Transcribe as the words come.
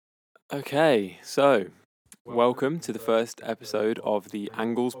Okay, so welcome to the first episode of the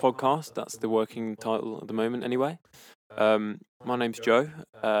Angles podcast. That's the working title at the moment, anyway. My name's Joe.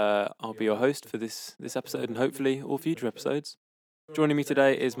 I'll be your host for this episode and hopefully all future episodes. Joining me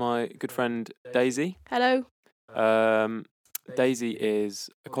today is my good friend Daisy. Hello. Daisy is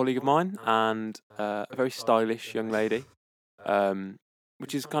a colleague of mine and a very stylish young lady,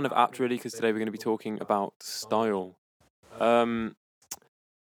 which is kind of apt really because today we're going to be talking about style.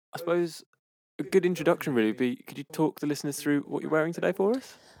 I suppose a good introduction really would be, could you talk the listeners through what you're wearing today for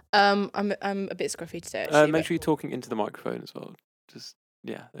us? I'm a bit scruffy today, actually. Make sure you're talking into the microphone as well.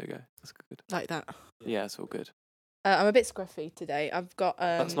 Yeah, there you go. That's good. Like that. Yeah, it's all good. I'm a bit scruffy today. I've got...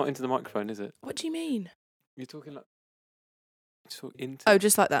 That's not into the microphone, is it? What do you mean? You're talking like... Talk into... Oh,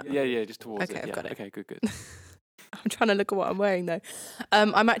 just like that? Yeah, just towards it. Okay, I've got it. Okay, good. I'm trying to look at what I'm wearing, though.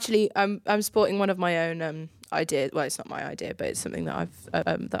 I'm sporting one of my own ideas. Well, it's not my idea, but it's something that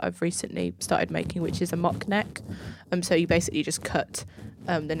I've recently started making, which is a mock neck. So you basically just cut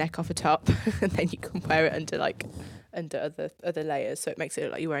the neck off the top, and then you can wear it under other layers. So it makes it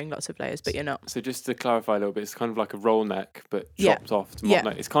look like you're wearing lots of layers, but you're not. So just to clarify a little bit, it's kind of like a roll neck, but chopped off to mock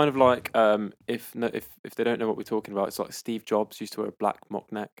neck. It's kind of like if they don't know what we're talking about, it's like Steve Jobs used to wear a black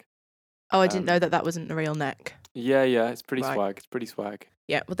mock neck. Oh, I didn't know that wasn't the real neck. Yeah, it's pretty swag. It's pretty swag.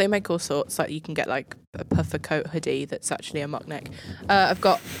 Yeah, well, they make all sorts. Like, you can get, like, a puffer coat hoodie that's actually a mock neck. I've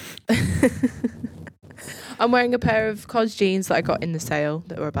got... I'm wearing a pair of Cos jeans that I got in the sale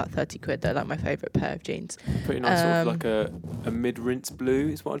that were about 30 quid. They're, like, my favourite pair of jeans. Pretty nice, sort of like a mid-rinse blue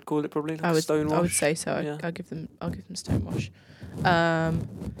is what I'd call it, probably, like a stonewash. I would say so. Yeah. I'll give them stonewash.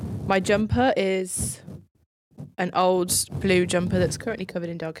 My jumper is... an old blue jumper that's currently covered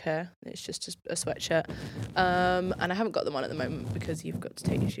in dog hair. It's just a sweatshirt. And I haven't got them on at the moment because you've got to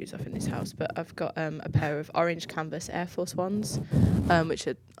take your shoes off in this house. But I've got a pair of orange canvas Air Force Ones, which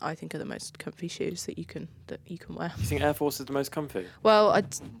I think are the most comfy shoes that you can wear. You think Air Force is the most comfy? Well,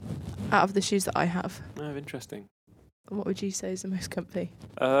 out of the shoes that I have. Oh, interesting. What would you say is the most comfy?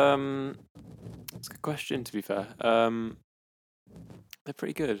 It's a good question, to be fair. They're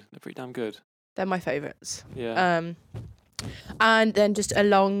pretty good. They're pretty damn good. They're my favourites. Yeah. And then just a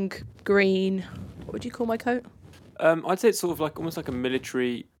long green... What would you call my coat? I'd say it's sort of like almost like a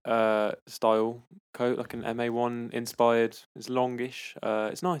military style coat, like an MA1 inspired. It's longish.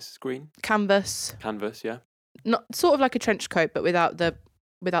 It's nice. It's green. Canvas, yeah. not sort of like a trench coat, but without the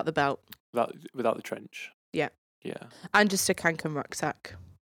belt. Without the trench. Yeah. Yeah. And just a Kanken rucksack,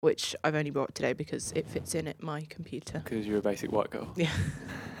 which I've only brought today because it fits in at my computer. Because you're a basic white girl. Yeah.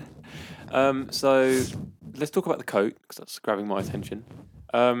 So let's talk about the coat because that's grabbing my attention.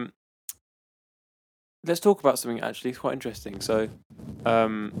 Let's talk about something actually quite interesting. So, I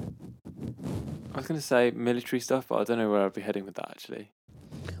was going to say military stuff, but I don't know where I'd be heading with that actually.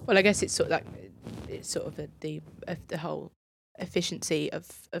 Well, I guess it's sort of the whole efficiency of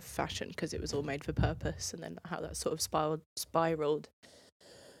fashion because it was all made for purpose, and then how that sort of spiraled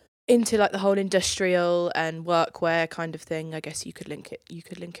into like the whole industrial and workwear kind of thing. I guess you could link it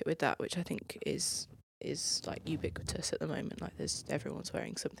with that, which I think is like ubiquitous at the moment. Like everyone's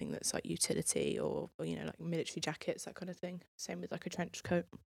wearing something that's like utility or like military jackets, that kind of thing. Same with like a trench coat.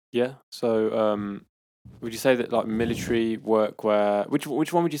 Yeah. So would you say that like military workwear, which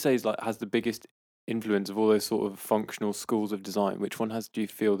one would you say is like has the biggest influence of all those sort of functional schools of design? Which one do you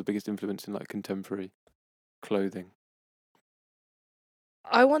feel the biggest influence in like contemporary clothing?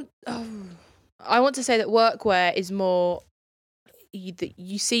 I want to say that workwear is more.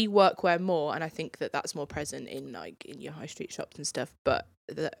 You see workwear more, and I think that that's more present in your high street shops and stuff. But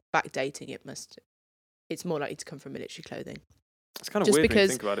backdating it's more likely to come from military clothing. It's kind of weird when you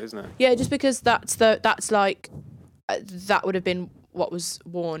think about it, isn't it? Yeah, just because that would have been what was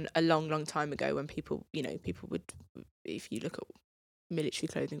worn a long, long time ago when people would, if you look at military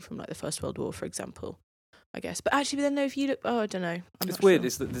clothing from like the First World War, for example. I guess, but actually, then if you look, I don't know. It's weird.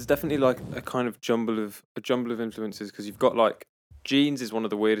 Sure. There's definitely like a kind of jumble of influences because you've got like jeans is one of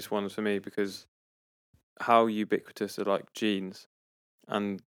the weirdest ones for me because how ubiquitous are like jeans,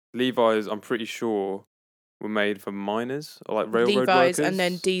 and Levi's I'm pretty sure were made for miners or like railroad Levi's, workers. And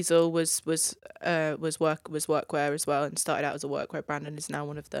then Diesel was workwear as well, and started out as a workwear brand and is now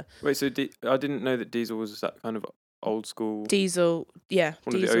one of the. Wait, so I didn't know that Diesel was that kind of old school. Diesel, yeah.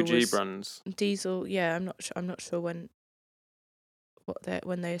 One Diesel of the OG brands. Diesel, yeah. I'm not sure when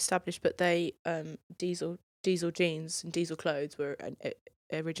they established, but they Diesel jeans and Diesel clothes were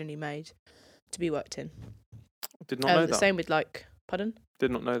originally made to be worked in. Did not know that. Same with pardon? Did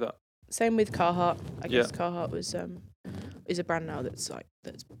not know that. Same with Carhartt. I guess Carhartt was is a brand now that's.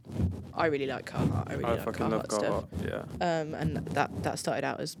 I really like Carhartt. I really like fucking love Carhartt stuff. Carhartt. Yeah. And that started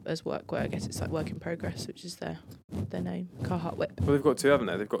out as workwear. I guess it's like work in progress, which is their name. Carhartt Whip. Well, they've got two, haven't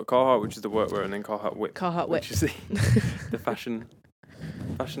they? They've got Carhartt, which is the workwear, and then Carhartt Whip. Carhartt Whip, which is the fashion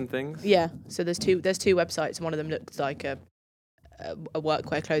things. Yeah. So there's two websites, and one of them looks like a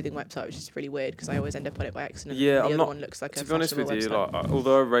workwear clothing website, which is really weird because I always end up on it by accident. Yeah, the I'm other not. one looks like To a be honest with you, website. like,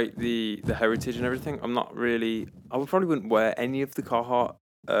 although I rate the heritage and everything, I'm not really. I probably wouldn't wear any of the Carhartt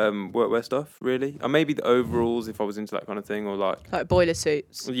workwear stuff really. Or maybe the overalls if I was into that kind of thing, or like boiler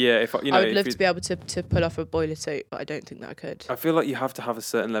suits. Yeah, if I would love to be able to pull off a boiler suit, but I don't think that I could. I feel like you have to have a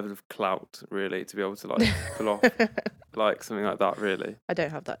certain level of clout really to be able to like pull off like something like that. Really, I don't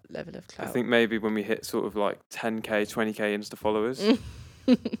have that level of clout. I think maybe when we hit sort of like 10k, 20k Insta followers, you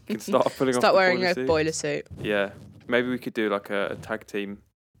can start pulling off. Start wearing a boiler suit. Yeah, maybe we could do like a tag team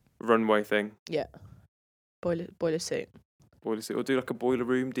runway thing. Yeah, boiler suit. Boiler suit, or do like a boiler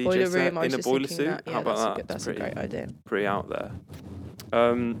room DJ boiler set room, in a boiler suit. That. Yeah, how about that? That's a great idea. Pretty out there.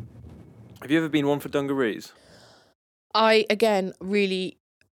 Have you ever been one for dungarees? I again really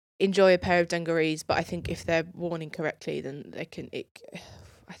enjoy a pair of dungarees, but I think if they're worn incorrectly, then they can.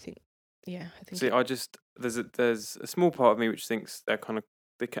 I think. See, there's a small part of me which thinks they're kind of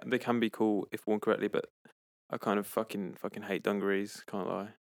they can be cool if worn correctly, but I kind of fucking hate dungarees. Can't lie.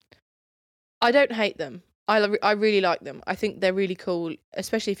 I don't hate them. I really like them. I think they're really cool,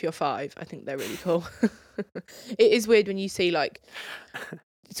 especially if you're 5. I think they're really cool. It is weird when you see like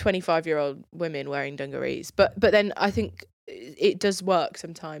 25-year-old women wearing dungarees, but then I think it does work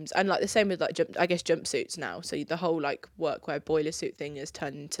sometimes, and like the same with like jumpsuits now. So the whole like workwear boiler suit thing has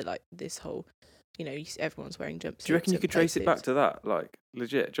turned into like this whole, everyone's wearing jumpsuits. Do you reckon you could trace it back to that, like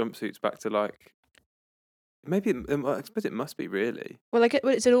legit jumpsuits back to like? Maybe I suppose it must be really. Well,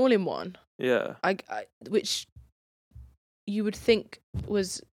 it's an all-in-one. Yeah. Which you would think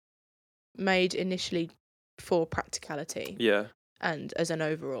was made initially for practicality. Yeah. And as an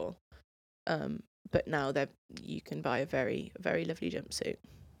overall, but now you can buy a very, very lovely jumpsuit.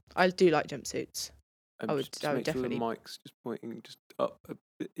 I do like jumpsuits. I would definitely. The mic's just pointing just up a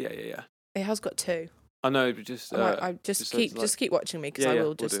bit. Yeah. It has got 2. I know, but just. I just keep watching me because I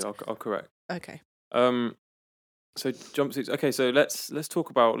will just. We'll do. I'll correct. Okay. So jumpsuits. Okay, so let's talk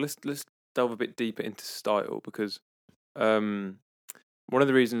about let's delve a bit deeper into style, because one of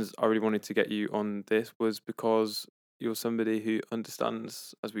the reasons I really wanted to get you on this was because you're somebody who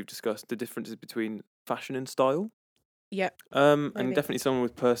understands, as we've discussed, the differences between fashion and style. Yeah. And definitely someone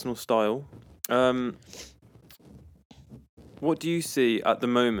with personal style. What do you see at the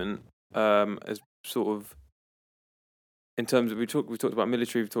moment as sort of, in terms of, we've talked about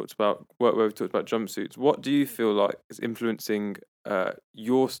military, we've talked about workwear, we've talked about jumpsuits. What do you feel like is influencing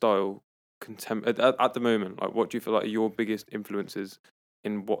your style at the moment? Like, what do you feel like are your biggest influences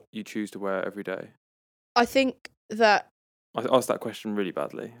in what you choose to wear every day? I think that I asked that question really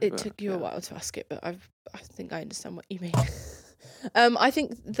badly. It took you a while to ask it, but I think I understand what you mean. I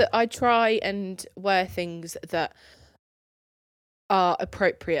think that I try and wear things that are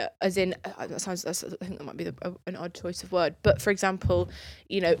appropriate, as in I think that might be an odd choice of word, but for example,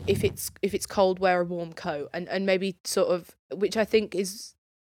 if it's cold, wear a warm coat, and maybe sort of, which I think is,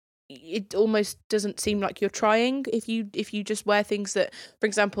 it almost doesn't seem like you're trying if you just wear things that, for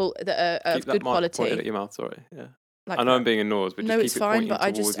example, that are of good quality. Pointed at your mouth, sorry. Yeah. Like I know I'm being a nose, but just keep it's it fine. But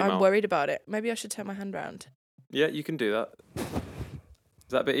I'm worried about it. Maybe I should turn my hand round. Yeah, you can do that.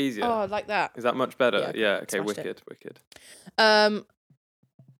 Is that a bit easier? Oh, like that. Is that much better? Yeah. Okay. Wicked.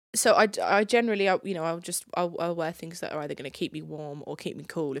 So I generally, I'll wear things that are either going to keep me warm or keep me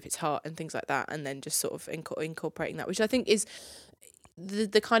cool if it's hot and things like that, and then just sort of incorporating that, which I think is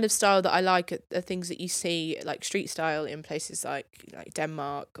the kind of style that I like, are things that you see like street style in places like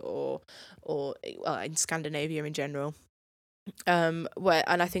Denmark or in Scandinavia in general, where,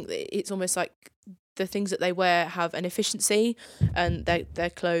 and I think that it's almost like the things that they wear have an efficiency, and their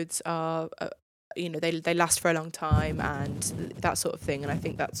clothes are they last for a long time and that sort of thing, and I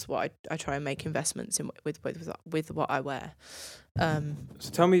think that's what I try and make investments in with what I wear. So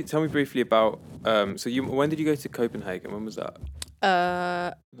tell me briefly about when did you go to Copenhagen? When was that?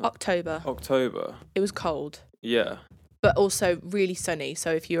 October. It was cold. Yeah. But also really sunny.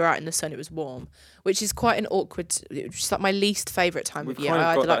 So if you were out in the sun, it was warm, which is quite an awkward. Just like my least favourite time of year. We've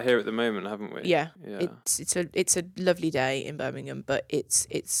kind of got that here at the moment, haven't we? Yeah. It's a lovely day in Birmingham, but it's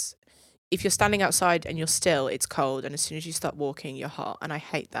if you're standing outside and you're still, it's cold, and as soon as you start walking, you're hot, and I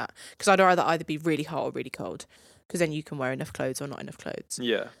hate that, because I'd rather either be really hot or really cold, because then you can wear enough clothes or not enough clothes.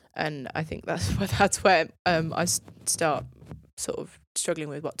 Yeah. And I think that's where I start sort of struggling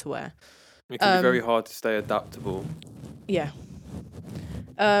with what to wear. It can be very hard to stay adaptable. Yeah.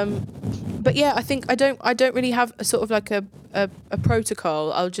 But yeah, I think I don't really have a sort of like a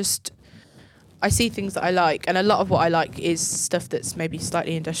protocol. I see things that I like, and a lot of what I like is stuff that's maybe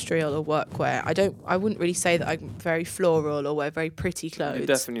slightly industrial or workwear. I wouldn't really say that I'm very floral or wear very pretty clothes. You're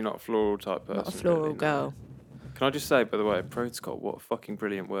definitely not a floral type person. Not a floral really, girl. No. Can I just say, by the way, protocol, what a fucking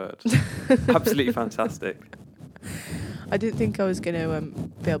brilliant word. Absolutely fantastic. I didn't think I was going to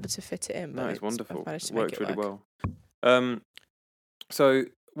be able to fit it in, but no, it's wonderful. I've managed to it works make it really work. well. So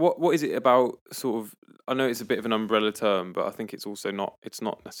what is it about sort of, I know it's a bit of an umbrella term, but I think it's also not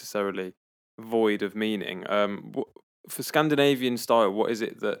necessarily void of meaning. For Scandinavian style, what is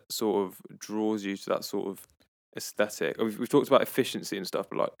it that sort of draws you to that sort of aesthetic? We've talked about efficiency and stuff,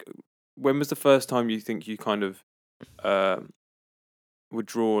 but like, when was the first time you think you kind of were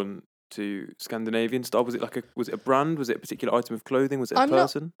drawn to Scandinavian style? Was it a brand? Was it a particular item of clothing? Was it a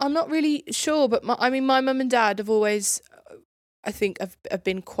person? I'm not really sure, but my mum and dad have always, I think, have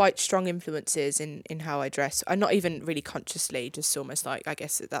been quite strong influences in how I dress. I'm not even really consciously, just almost like, I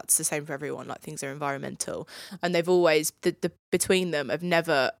guess that's the same for everyone, like things are environmental. And they've always, the between them have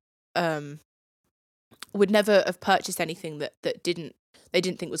never, would never have purchased anything that they didn't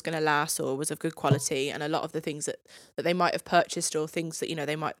think was going to last or was of good quality. And a lot of the things that they might have purchased or things that, you know,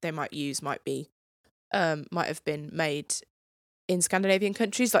 they might use might have been made in Scandinavian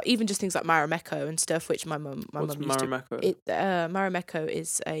countries, like even just things like Marimekko and stuff, which my mum used Marimekko? Marimekko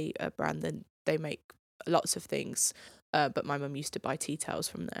is a brand that they make lots of things, but my mum used to buy tea towels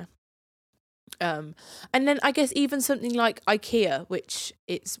from there. And then I guess even something like IKEA, which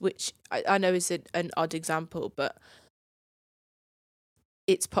I know is an odd example, but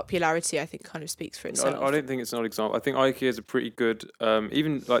its popularity, I think, kind of speaks for itself. I don't think it's an odd example. I think IKEA is a pretty good,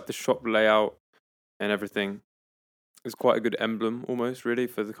 even like the shop layout and everything is quite a good emblem, almost, really,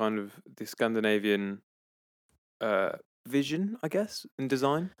 for the kind of the Scandinavian vision, I guess, in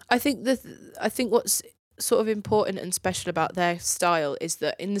design. I think what's sort of important and special about their style is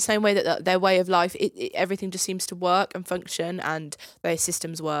that in the same way that their way of life, everything just seems to work and function, and their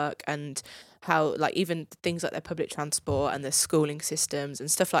systems work, and how, like, even things like their public transport and their schooling systems and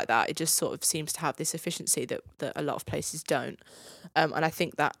stuff like that, it just sort of seems to have this efficiency that a lot of places don't. And I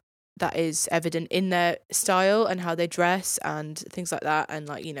think that is evident in their style and how they dress and things like that, and,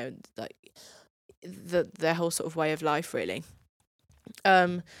 like, you know, like their whole sort of way of life, really.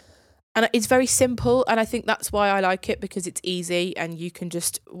 And it's very simple, and I think that's why I like it, because it's easy and you can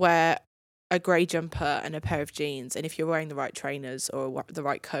just wear a grey jumper and a pair of jeans, and if you're wearing the right trainers or the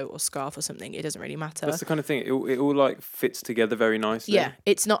right coat or scarf or something, it doesn't really matter. That's the kind of thing, it all like fits together very nicely. Yeah,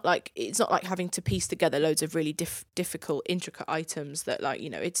 it's not like having to piece together loads of really difficult, intricate items that, like, you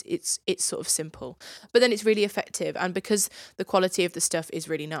know, it's sort of simple, but then it's really effective, and because the quality of the stuff is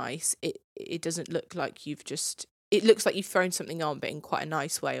really nice, it doesn't look like it looks like you've thrown something on, but in quite a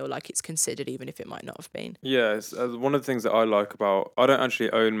nice way, or like it's considered, even if it might not have been. Yeah, it's, one of the things that I like about, I don't actually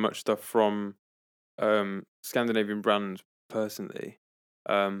own much stuff from Scandinavian brands personally.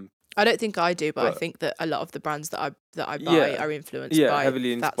 I don't think I do, but I think that a lot of the brands that I buy are influenced by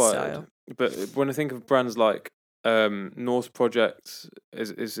heavily inspired. That style. But when I think of brands like Norse Project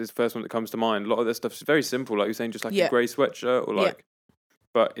is the first one that comes to mind. A lot of their stuff is very simple, like you're saying, just like a grey sweatshirt or like.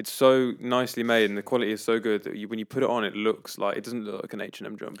 But it's so nicely made, and the quality is so good that when you put it on, it doesn't look like an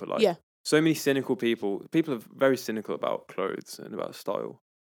H&M jumper. Like, so many cynical people are very cynical about clothes and about style.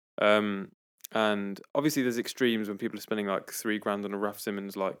 And obviously there's extremes when people are spending like $3,000 on a Raf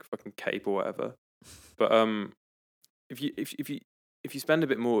Simons like fucking cape or whatever. But if you spend a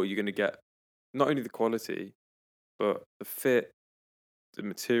bit more, you're gonna get not only the quality, but the fit, the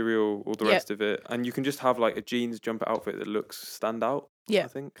material, all the rest of it, and you can just have like a jeans jumper outfit that looks stand out. I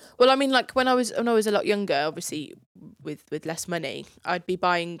think. Well, I mean, like when I was a lot younger, obviously with less money, I'd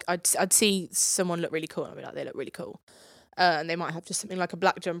see someone look really cool, and I'd be like, they look really cool, and they might have just something like a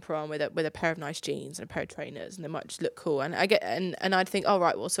black jumper on with a pair of nice jeans and a pair of trainers, and they might just look cool, and I'd think, oh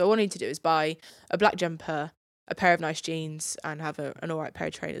right, well, so all I need to do is buy a black jumper, a pair of nice jeans, and have an alright pair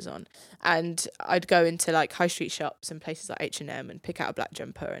of trainers on. And I'd go into like high street shops and places like H&M and pick out a black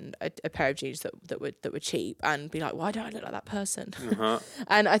jumper and a pair of jeans that were cheap, and be like, why don't I look like that person?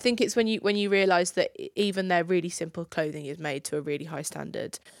 And I think it's when you realise that even their really simple clothing is made to a really high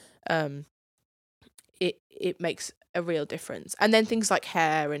standard, it makes a real difference. And then things like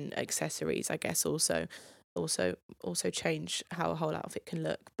hair and accessories, I guess, also change how a whole outfit can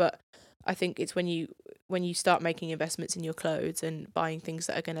look. But I think it's when you start making investments in your clothes and buying things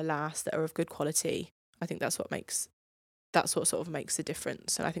that are going to last, that are of good quality, I think that's what sort of makes the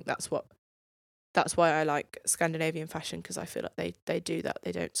difference. And I think that's why I like Scandinavian fashion, because I feel like they do that.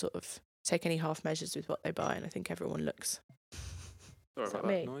 They don't sort of take any half measures with what they buy, and I think everyone looks. Sorry Is about that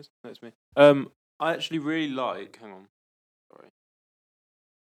that me? noise. No, it's me. I actually really like. Hang on. Sorry.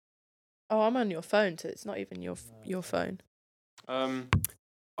 Oh, I'm on your phone, so it's not even your phone.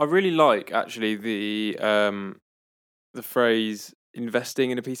 I really like actually the phrase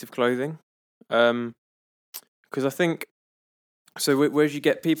investing in a piece of clothing, because I think so. Whereas you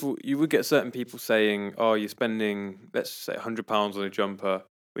get people, you would get certain people saying, "Oh, you're spending, let's say, £100 on a jumper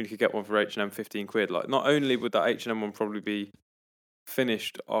when you could get one for H&M 15 quid." Like, not only would that H&M one probably be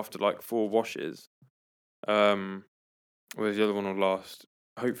finished after like 4 washes, whereas the other one will last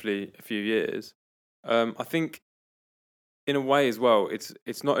hopefully a few years. I think in a way as well,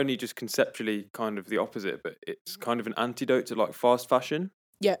 it's not only just conceptually kind of the opposite, but it's kind of an antidote to like fast fashion.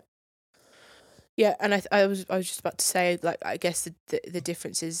 Yeah. Yeah, and I was just about to say, like, I guess the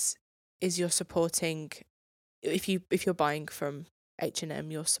difference is you're supporting, if you're buying from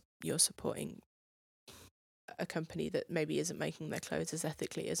H&M, you're supporting a company that maybe isn't making their clothes as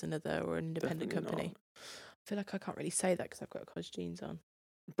ethically as another or an independent Definitely company. not. I feel like I can't really say that because I've got cos jeans on.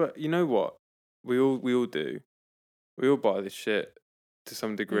 But you know what? We all do. We all buy this shit to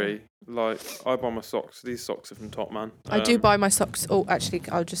some degree. Yeah. Like, I buy my socks. These socks are from Top Man. I do buy my socks. Oh, actually,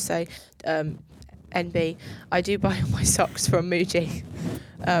 I'll just say, NB. I do buy my socks from Muji,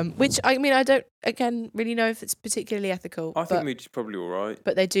 which I mean I don't again really know if it's particularly ethical. I think Muji's probably all right.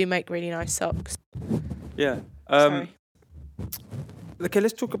 But they do make really nice socks. Yeah. Sorry. Okay,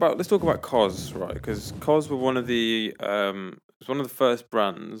 let's talk about COS, right? Because COS were one of the was one of the first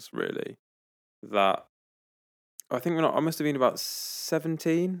brands really that I think I must have been about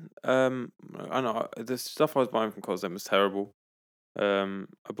 17. I know the stuff I was buying from COS then was terrible. I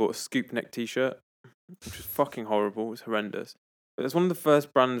bought a scoop neck t-shirt, which was fucking horrible. It was horrendous. But it's one of the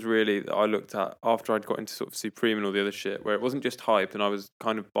first brands really that I looked at after I'd got into sort of Supreme and all the other shit, where it wasn't just hype, and I was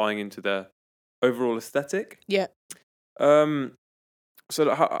kind of buying into their overall aesthetic. Yeah. So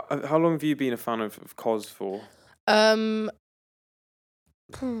like, how long have you been a fan of COS for?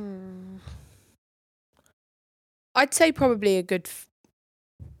 I'd say probably a good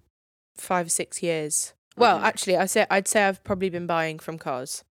 5 or 6 years. Well, actually, I'd say I've probably been buying from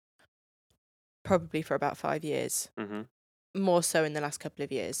COS probably for about 5 years. More so in the last couple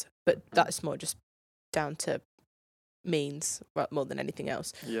of years, but that's more just down to means, more than anything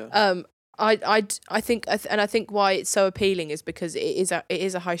else. Yeah. I think why it's so appealing is because it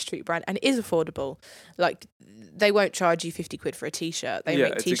is a high street brand and it is affordable. Like, they won't charge you 50 quid for a t-shirt. They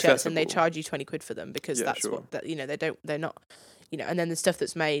make t-shirts accessible. And they charge you 20 quid for them because that's sure. They're not, and then the stuff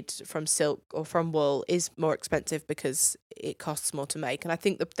that's made from silk or from wool is more expensive because it costs more to make. And I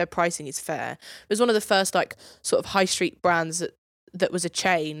think their pricing is fair. It was one of the first like sort of high street brands that was a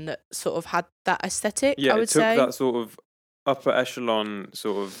chain that sort of had that aesthetic. Yeah, I would say that sort of upper echelon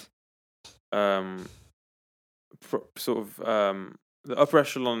sort of the upper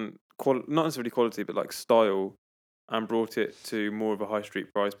echelon not necessarily quality, but like style, and brought it to more of a high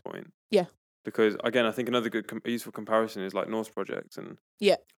street price point. Yeah. Because again, I think another good useful comparison is like Norse Project, and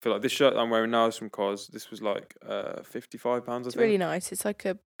yeah, I feel like this shirt that I'm wearing now is from COS. This was like £55. I think it's really nice. It's like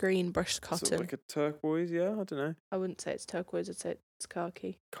a green brushed cotton, sort of like a turquoise. Yeah, I don't know. I wouldn't say it's turquoise. I'd say it's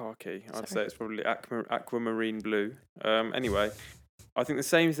khaki. I'd say it's probably aquamarine blue. Anyway, I think the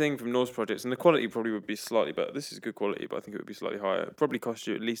same thing from Norse Projects, and the quality probably would be slightly better. This is good quality, but I think it would be slightly higher. It'd probably cost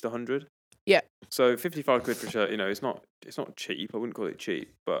you at least 100. Yeah. So 55 quid for a shirt, it's not cheap. I wouldn't call it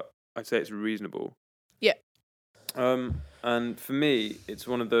cheap, but I'd say it's reasonable. Yeah. And for me, it's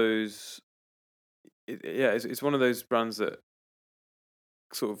one of those. It's one of those brands that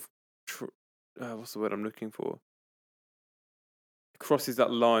sort of what's the word I'm looking for? It crosses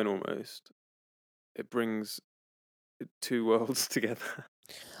that line almost. It brings two worlds together.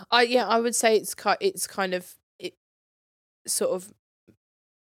 I would say it's kind of it sort of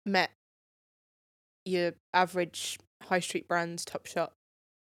met your average high street brands, Topshop,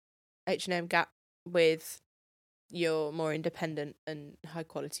 H&M, Gap, with your more independent and high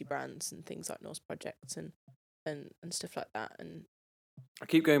quality brands and things like Norse Projects and stuff like that. And I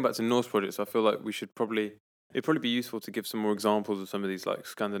keep going back to Norse Projects. So I feel like it'd probably be useful to give some more examples of some of these like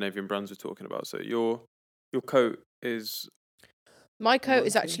Scandinavian brands we're talking about. So your coat is. My coat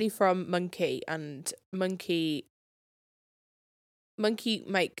is actually from Monkey, and Monkey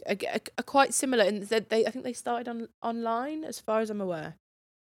make a quite similar, and I think they started online as far as I'm aware.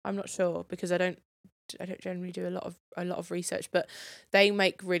 I'm not sure because I don't generally do a lot of research, but they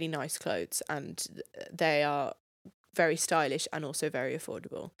make really nice clothes and they are very stylish and also very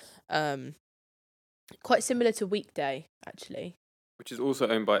affordable. Quite similar to Weekday, actually, which is also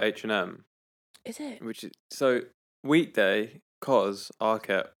owned by H&M. Is it? Which is so Weekday COS,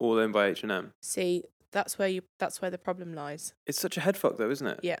 Arket, all owned by H&M. See, that's where the problem lies. It's such a head fuck though, isn't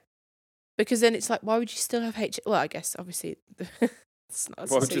it? Yeah. Because then it's like, why would you still have Well, I guess obviously it's not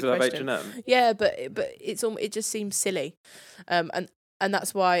Why a would you silly still have question. H&M? Yeah, but it just seems silly, and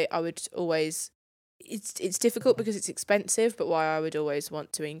that's why I would always. It's difficult because it's expensive, but why I would always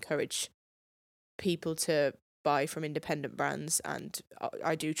want to encourage people to buy from independent brands, and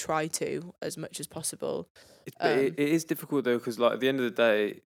I do try to as much as possible. It is difficult though, because like at the end of the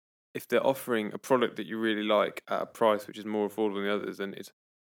day, if they're offering a product that you really like at a price which is more affordable than the others, then it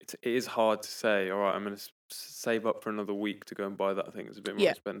is hard to say, all right, I'm going to save up for another week to go and buy that thing. It's a bit more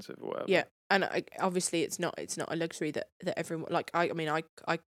expensive or whatever. Yeah, and obviously it's not a luxury that everyone like. I mean, I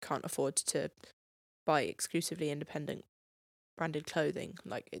can't afford to buy exclusively independent branded clothing.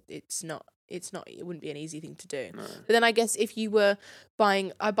 Like it's not. It wouldn't be an easy thing to do. No. But then I guess if you were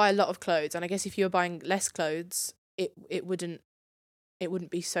buying, I buy a lot of clothes, and I guess if you were buying less clothes, it wouldn't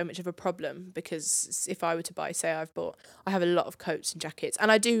be so much of a problem, because if I were to buy, say I have a lot of coats and jackets, and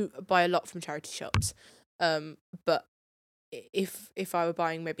I do buy a lot from charity shops, but if I were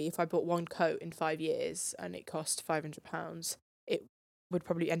buying, maybe if I bought one coat in 5 years and it cost £500, it would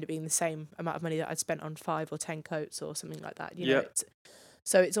probably end up being the same amount of money that I'd spent on 5 or 10 coats or something like that. You know,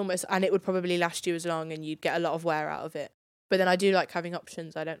 so it's almost, and it would probably last you as long, and you'd get a lot of wear out of it. But then I do like having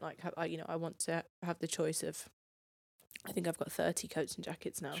options. I don't like I want to have the choice of. I think I've got 30 coats and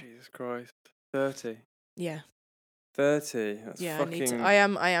jackets now. Jesus Christ, 30. Yeah. 30. That's fucking. I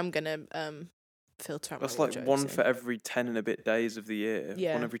am gonna filter out. That's my like wardrobe one soon. for every 10 and a bit days of the year.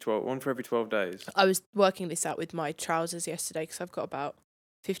 Yeah. One for every 12 days. I was working this out with my trousers yesterday, because I've got about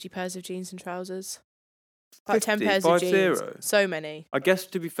 50 pairs of jeans and trousers. About 10 pairs of jeans. 50? So many. I guess,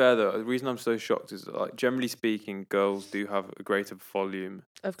 to be fair though, the reason I'm so shocked is that, like, generally speaking, girls do have a greater volume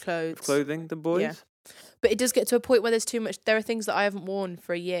Of clothes. of clothing than boys. Yeah. But it does get to a point where there's too much. There are things that I haven't worn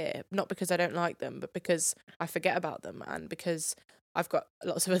for a year, not because I don't like them, but because I forget about them, and because I've got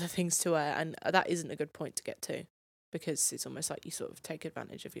lots of other things to wear, and that isn't a good point to get to, because it's almost like you sort of take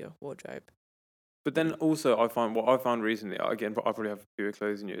advantage of your wardrobe. But then also, I found recently, again, I probably have fewer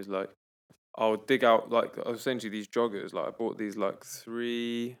clothes than you, is like, I'll dig out, like, essentially these joggers. Like, I bought these like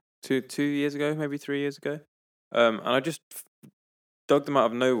 2 years ago, maybe 3 years ago. And I just dug them out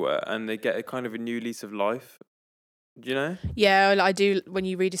of nowhere, and they get a kind of a new lease of life. Do you know? Yeah, I do. When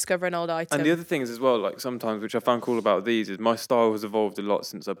you rediscover an old item. And the other things as well, like sometimes, which I found cool about these, is my style has evolved a lot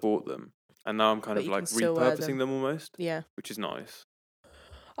since I bought them, and now I'm kind of like repurposing them almost. Yeah, which is nice.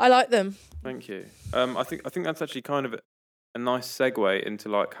 I like them. Thank you. I think that's actually kind of a nice segue into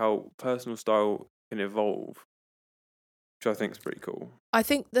like how personal style can evolve, which I think is pretty cool. I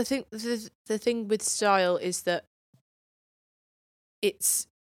think the thing with style is that it's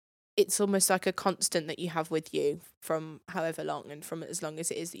almost like a constant that you have with you from however long, and from as long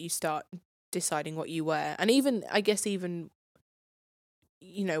as it is that you start deciding what you wear. And even, I guess, even,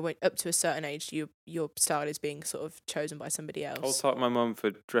 you know, when up to a certain age, your style is being sort of chosen by somebody else. I'll thank my mum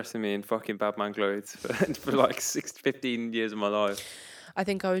for dressing me in fucking Batman clothes for like 15 years of my life. I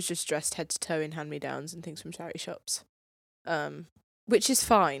think I was just dressed head to toe in hand-me-downs and things from charity shops, which is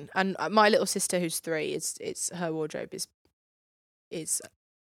fine. And my little sister, who's 3, it's her wardrobe is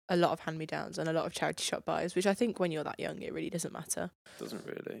a lot of hand-me-downs and a lot of charity shop buys, which I think when you're that young, it really doesn't matter. Doesn't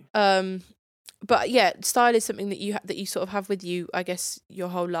really. But yeah, style is something that you sort of have with you, I guess, your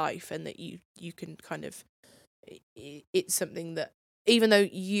whole life, and that you can kind of. It's something that, even though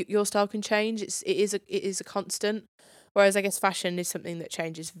your style can change, it is a constant. Whereas I guess fashion is something that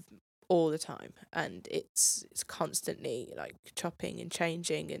changes all the time, and it's constantly like chopping and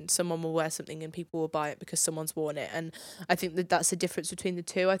changing, and someone will wear something and people will buy it because someone's worn it. And I think that's the difference between the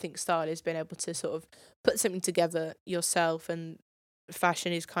two. I think style is being able to sort of put something together yourself, and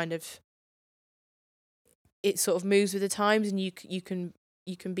fashion is kind of, it sort of moves with the times, and you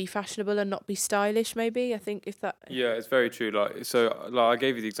can be fashionable and not be stylish, maybe. I think if that. Yeah, it's very true. Like I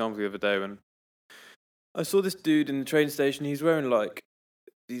gave you the example the other day when I saw this dude in the train station. He's wearing like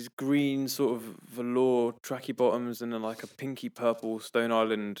these green sort of velour tracky bottoms and then like a pinky purple Stone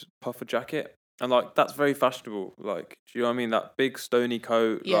Island puffer jacket, and like that's very fashionable. Like, do you know what I mean? That big stony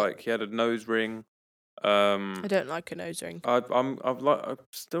coat. Yeah. Like he had a nose ring. I don't like a nose ring. I'm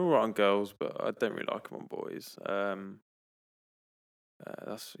still right on girls, but I don't really like them on boys.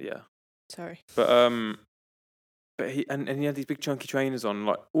 That's yeah. Sorry. But he had these big chunky trainers on.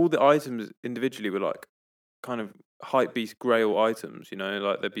 Like all the items individually were like kind of hype beast grail items, you know.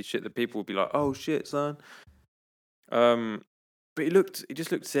 Like there'd be shit that people would be like, "Oh shit, son." But he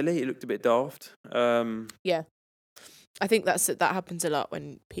just looked silly. He looked a bit daft. Yeah, I think that happens a lot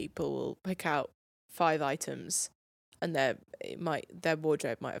when people will pick out 5 items and their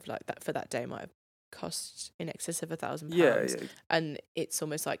wardrobe might have like that for that day might have cost in excess of £1,000. Yeah. And it's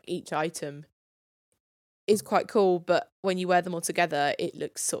almost like each item is quite cool, but when you wear them all together, it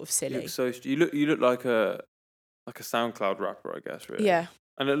looks sort of silly. You look like a SoundCloud rapper, I guess. Really. Yeah.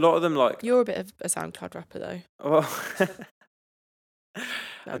 And a lot of them like. You're a bit of a SoundCloud rapper though. Well,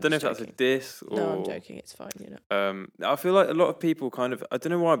 No, I don't know if that's a diss or. No, I'm joking. It's fine. You know. I feel like a lot of people kind of. I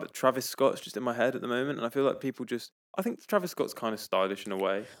don't know why, but Travis Scott's just in my head at the moment, and I feel like people just. I think Travis Scott's kind of stylish in a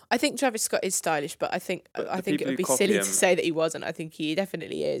way. I think Travis Scott is stylish, but I think it would be silly to say that he wasn't. I think he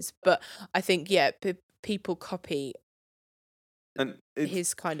definitely is, but I think people copy. And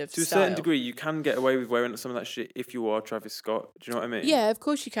his kind of to style. a certain degree, you can get away with wearing some of that shit if you are Travis Scott. Do you know what I mean? Yeah, of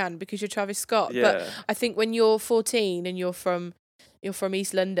course you can because you're Travis Scott. Yeah. But I think when you're 14 and you're from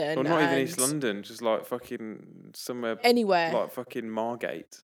East London, or not even East London, just like fucking somewhere anywhere, like fucking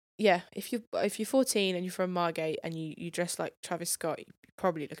Margate. Yeah, if you're 14 and you're from Margate and you dress like Travis Scott, you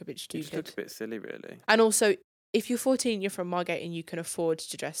probably look a bit stupid. You just look a bit silly, really. And also, if you're 14, you're from Margate and you can afford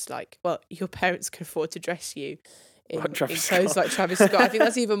to dress your parents can afford to dress you in clothes like Travis Scott. I think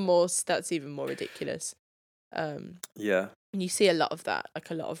that's even more ridiculous. Yeah. And you see a lot of that,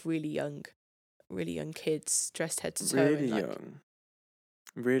 like a lot of really young kids dressed head to toe.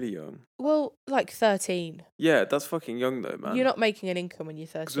 Really young. Well, like 13. Yeah, that's fucking young though, man. You're not making an income when you're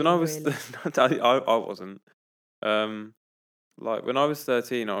 13. Because when I was, I wasn't. Like when I was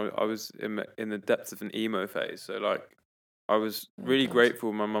 13, I was in the depths of an emo phase. So like, I was really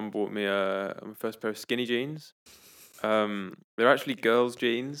grateful. My mum bought me my first pair of skinny jeans. They're actually girls'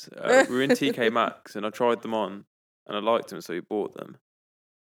 jeans. We were in TK Maxx and I tried them on and I liked them, so we bought them.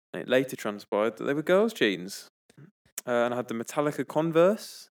 And it later transpired that they were girls' jeans. And I had the Metallica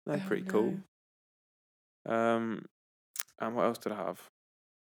Converse. They're pretty cool. And what else did I have?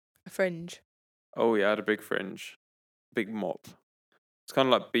 A fringe. Oh yeah, I had a big fringe, big mop. It's kind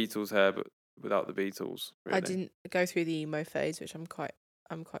of like Beatles hair, but without the Beatles. Really. I didn't go through the emo phase, which I'm quite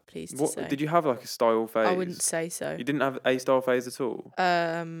pleased to say. Did you have like a style phase? I wouldn't say so. You didn't have a style phase at all.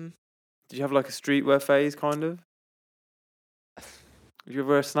 Did you have like a streetwear phase, kind of? Did you ever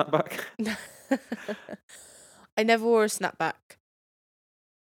wear a snapback? I never wore a snapback.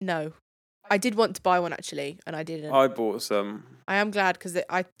 No. I did want to buy one actually, and I didn't. I bought some. I am glad because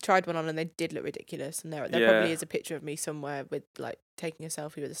I tried one on and they did look ridiculous. And there probably is a picture of me somewhere with like taking a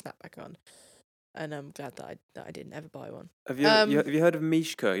selfie with a snapback on. And I'm glad that I didn't ever buy one. Have you heard of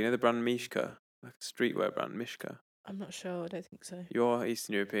Mishka? You know the brand Mishka, like a streetwear brand Mishka. I'm not sure. I don't think so. You're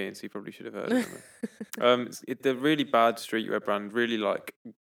Eastern European, so you probably should have heard of them. They're really bad streetwear brand. Really like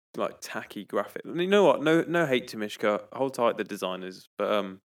tacky graphic. You know what? No hate to Mishka. Hold tight, the designers, but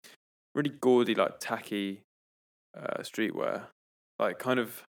really gaudy, like tacky streetwear, like kind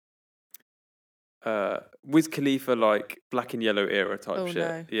of Wiz Khalifa, like black and yellow era type shit.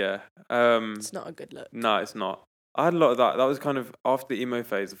 No. Yeah. It's not a good look. No, it's not. I had a lot of that. That was kind of after the emo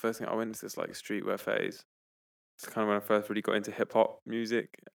phase. The first thing I went into this like streetwear phase. It's kind of when I first really got into hip hop music,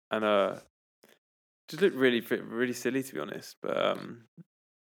 and just looked really silly, to be honest. But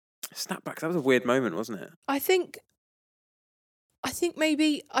snapbacks, that was a weird moment, wasn't it? I think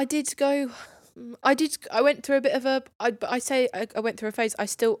maybe I did go. I went through a bit of a. I went through a phase. I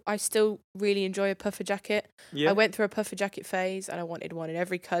still really enjoy a puffer jacket. Yeah. I went through a puffer jacket phase, and I wanted one in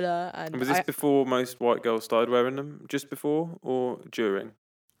every colour. And was this before most white girls started wearing them? Just before or during?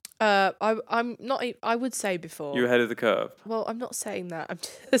 I'm not. I would say before. You were ahead of the curve. Well, I'm not saying that. I'm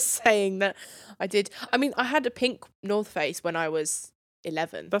just saying that I did. I mean, I had a pink North Face when I was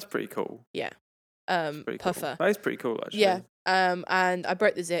 11. That's pretty cool. Yeah. Pretty puffer. Cool. That is pretty cool, actually. Yeah. And I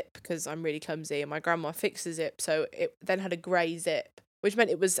broke the zip because I'm really clumsy, and my grandma fixed the zip, so it then had a grey zip, which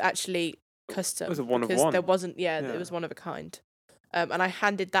meant it was actually custom. It was a one of one. There wasn't. Yeah, it was one of a kind. And I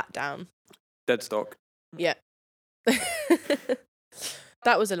handed that down. Dead stock. Yeah.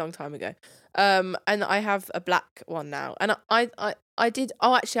 That was a long time ago. And I have a black one now, and I did.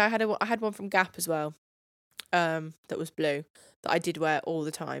 Oh, actually, I had one from Gap as well. That was blue that I did wear all the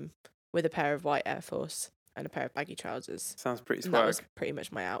time with a pair of white Air Force and a pair of baggy trousers. Sounds pretty swag. And that was pretty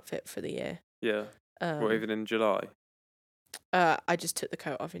much my outfit for the year. Yeah. Or even in July. I just took the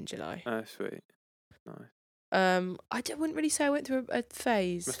coat off in July. Oh, sweet. Nice. I wouldn't really say I went through a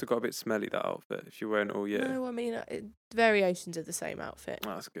phase. Must have got a bit smelly, that outfit, if you're wearing it all year. No, I mean variations of the same outfit. Oh,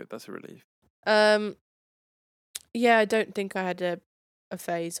 that's good. That's a relief. Yeah, I don't think I had a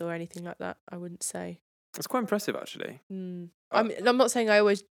phase or anything like that. I wouldn't say. That's quite impressive, actually. I'm not saying I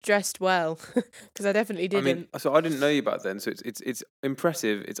always dressed well, because I definitely didn't. I mean, so I didn't know you back then. So it's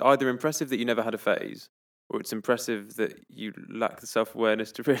impressive. It's either impressive that you never had a phase, or it's impressive that you lack the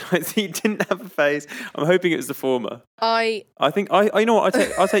self-awareness to realise that you didn't have a phase. I'm hoping it was the former. I think you know what,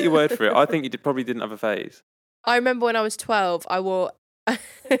 I'll take your word for it. I think you probably didn't have a phase. I remember when I was 12, I wore. I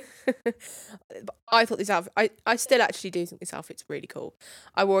thought this outfit. I still actually do think this outfit's really cool.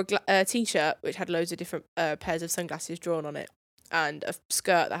 I wore a t-shirt which had loads of different pairs of sunglasses drawn on it, and a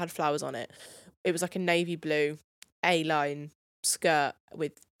skirt that had flowers on it. It was like a navy blue A-line skirt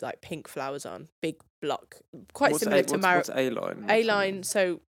with like pink flowers on, big block, quite similar to What's A-line? A-line.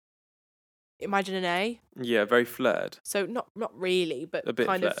 So imagine an A. Yeah, very flared. So not really, but a bit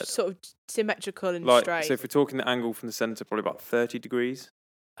kind flared. of sort of symmetrical and Like, straight. so if we're talking the angle from the centre, probably about 30 degrees.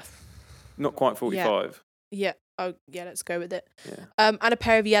 Not quite 45. Yeah. Oh, yeah. Let's go with it. Yeah. And a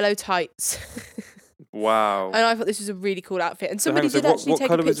pair of yellow tights. Wow. And I thought this was a really cool outfit. And somebody did actually take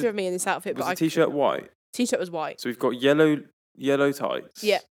a picture of me in this outfit. Was the t-shirt white? T-shirt was white. So we've got yellow tights.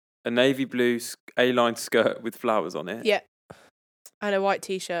 Yeah. A navy blue A-line skirt with flowers on it. Yeah. And a white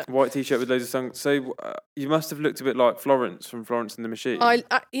t-shirt. White t-shirt with loads of songs. So you must have looked a bit like Florence from Florence and the Machine. I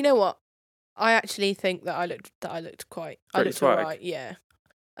you know what? I actually think that I looked quite. I looked alright. Yeah.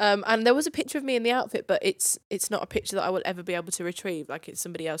 And there was a picture of me in the outfit, but it's not a picture that I will ever be able to retrieve. Like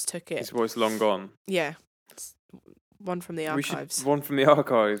somebody else took it. It's long gone. Yeah. It's one from the archives. One from the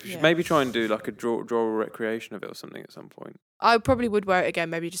archives. We should maybe try and do like a draw recreation of it or something at some point. I probably would wear it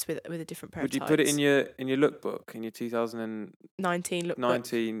again, maybe just with a different pair of tights. Would you put it in your lookbook, in your 2019 lookbook?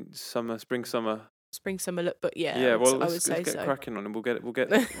 19 spring summer lookbook, yeah. Yeah, well, I would let's say get so. cracking on, and we'll get.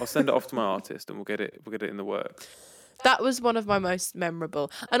 I'll send it off to my artist, and we'll get it in the works. That was one of my most memorable,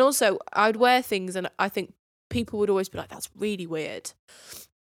 and also I'd wear things, and I think people would always be like, "That's really weird,"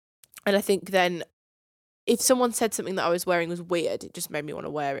 and I think then if someone said something that I was wearing was weird, it just made me want to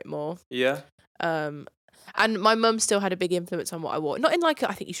wear it more. Yeah. And my mum still had a big influence on what I wore. Not in like,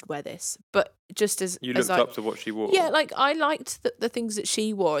 I think you should wear this, but just as you looked up to what she wore. Yeah, like I liked the things that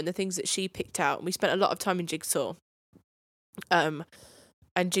she wore and the things that she picked out. And we spent a lot of time in Jigsaw. And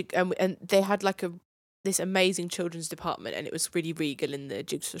they had like this amazing children's department, and it was really regal in the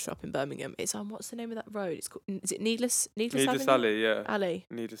Jigsaw shop in Birmingham. It's on, what's the name of that road? It's called, is it Needless Alley, yeah. Alley.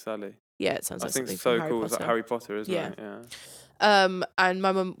 Needless Alley. Yeah, it sounds like something it's so from cool. It's like Harry Potter, isn't it? Yeah. And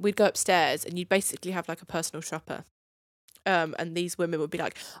my mum, we'd go upstairs, and you'd basically have like a personal shopper. And these women would be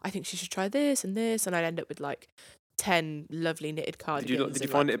like, I think she should try this and this, and I'd end up with like 10 lovely knitted cardigans. Did you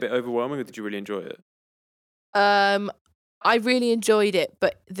find it a bit overwhelming, or did you really enjoy it? I really enjoyed it,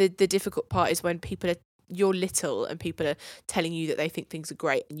 but the difficult part is when you're little and people are telling you that they think things are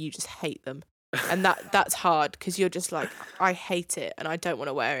great and you just hate them. And that's hard, because you're just like, I hate it and I don't want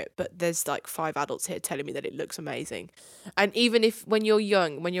to wear it, but there's like 5 adults here telling me that it looks amazing. And even if when you're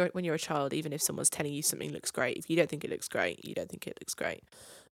young, when you're a child, even if someone's telling you something looks great, if you don't think it looks great, you don't think it looks great.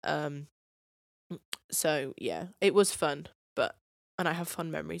 So yeah, it was fun, and I have fond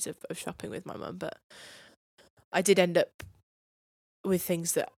memories of shopping with my mum, but I did end up with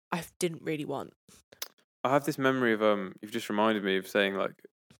things that I didn't really want. I have this memory of you've just reminded me of saying like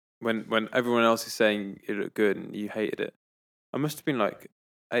when everyone else is saying it looked good and you hated it. I must have been like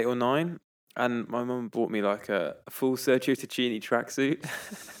 8 or 9, and my mum bought me like a full Sergio Tacchini tracksuit.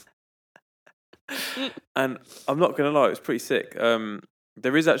 And I'm not gonna lie, it was pretty sick.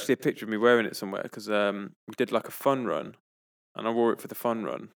 There is actually a picture of me wearing it somewhere, because we did like a fun run, and I wore it for the fun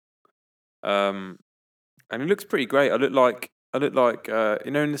run. And it looks pretty great. I look like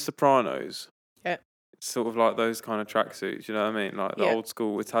in The Sopranos. Yeah. It's sort of like those kind of tracksuits, you know what I mean? Like the old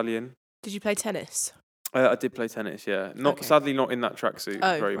school Italian. Did you play tennis? I did play tennis, yeah. Sadly not in that tracksuit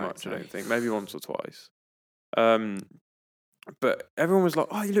very much, sorry. I don't think. Maybe once or twice. But everyone was like,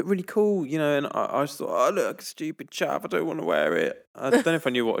 "Oh, you look really cool," you know, and I just thought, "Oh, I look like a stupid chav, I don't want to wear it." I don't know if I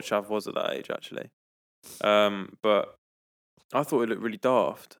knew what a chav was at that age, actually. But I thought it looked really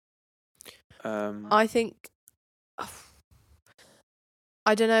daft. I think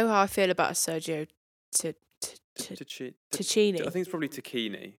I don't know how I feel about a Sergio Tacchini. I think it's probably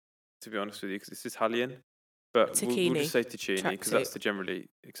Tacchini, to be honest with you, because it's Italian. But we'll just say Tacchini, because that's the generally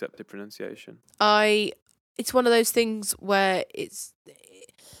accepted pronunciation. It's one of those things where it's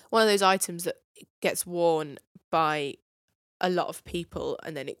one of those items that gets worn by a lot of people,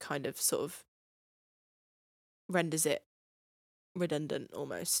 and then it kind of sort of renders it redundant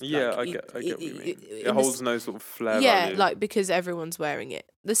almost. Yeah, like, I get what you mean. It holds no sort of flair value. Yeah, like because everyone's wearing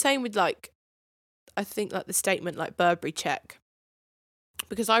it. The same with like, I think like the statement like Burberry check,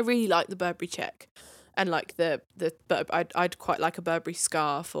 because I really like the Burberry check, and like I'd quite like a Burberry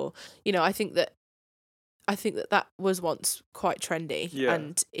scarf, or you know, I think that was once quite trendy,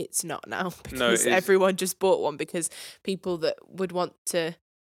 and it's not now, because everyone just bought one, because people that would want to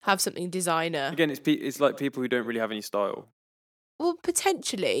have something designer. Again, it's like people who don't really have any style. Well,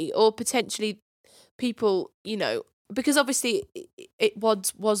 potentially people, because obviously it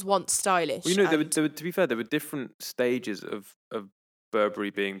was once stylish. Well, there were, to be fair, there were different stages of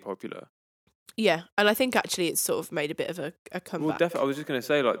Burberry being popular. Yeah, and I think actually it's sort of made a bit of a comeback. Well, definitely. I was just going to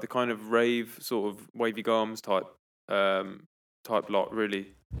say, like, the kind of rave sort of wavy garms type lot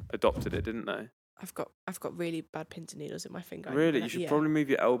really adopted it, didn't they? I've got really bad pins and needles in my finger. Really, you should probably move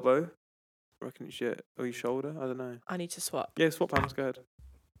your elbow. I reckon it's your shoulder. I don't know. I need to swap. Yeah, swap hands. Go ahead.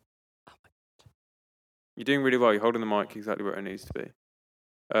 Oh my God. You're doing really well. You're holding the mic exactly where it needs to be.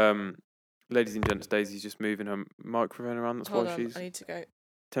 Ladies and gents, Daisy's just moving her microphone around. That's why she's I need to go.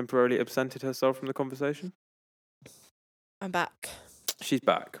 temporarily absented herself from the conversation. I'm back. She's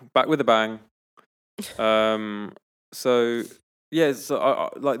back with a bang. So yeah, so I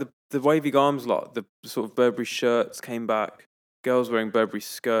like the wavy garms lot. The sort of Burberry shirts came back. Girls wearing Burberry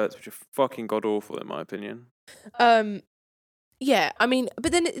skirts, which are fucking god awful in my opinion. Yeah, I mean,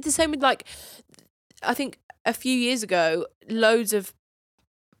 but then the same with, like, I think a few years ago, loads of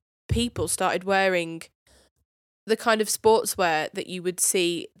people started wearing the kind of sportswear that you would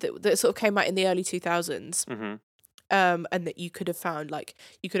see that sort of came out in the early 2000s. Mm-hmm. And that you could have found, like,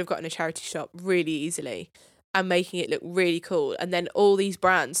 you could have got in a charity shop really easily and making it look really cool. And then all these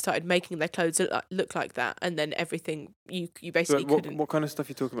brands started making their clothes look like that. And then everything, you basically couldn't... What kind of stuff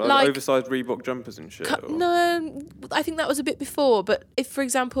are you talking about? Like oversized Reebok jumpers and shit? No, I think that was a bit before. But if, for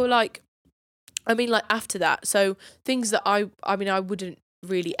example, like after that, so things that I wouldn't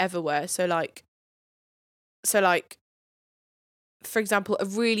really ever wear. So like, for example, a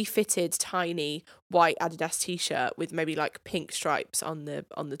really fitted, tiny white Adidas t-shirt with maybe like pink stripes on the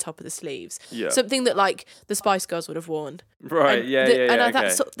top of the sleeves. Yeah. Something that like the Spice Girls would have worn. Right. And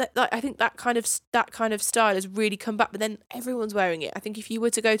I think that kind of style has really come back. But then everyone's wearing it. I think if you were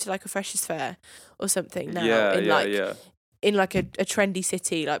to go to like a Freshers' Fair or something now in like a trendy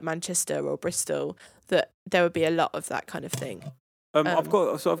city like Manchester or Bristol, that there would be a lot of that kind of thing. I've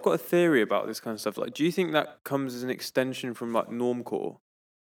got a theory about this kind of stuff. Like, do you think that comes as an extension from like normcore?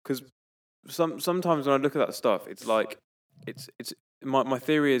 Because sometimes when I look at that stuff, it's like it's my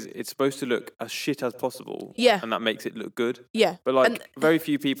theory is it's supposed to look as shit as possible. Yeah. And that makes it look good. Yeah. But like very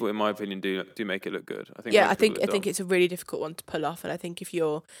few people, in my opinion, do make it look good. I think. Yeah, I think it's a really difficult one to pull off, and I think if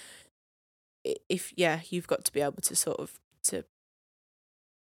you've got to be able to sort of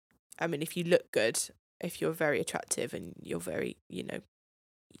if you look good, if you're very attractive and you're very,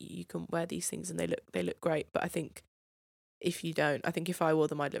 you can wear these things and they look great. But I think if you don't, I think if I wore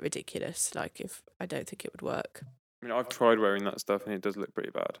them, I'd look ridiculous. Like, I don't think it would work. I mean, I've tried wearing that stuff and it does look pretty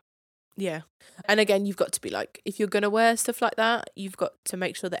bad. Yeah. And again, you've got to be like, if you're going to wear stuff like that, you've got to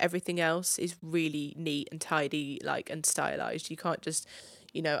make sure that everything else is really neat and tidy, like, and stylized. You can't just,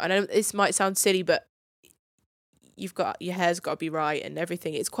 I know this might sound silly, but your hair's got to be right and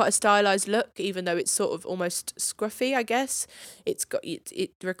everything. It's quite a stylized look, even though it's sort of almost scruffy, I guess.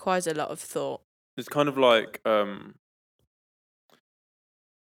 It requires a lot of thought. It's kind of like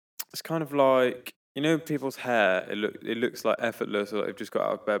people's hair. It looks like effortless, or like they've just got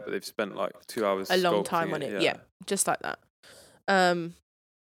out of bed, but they've spent like 2 hours a long time on it. Yeah, just like that. I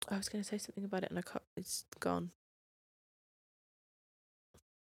was going to say something about it and it's gone.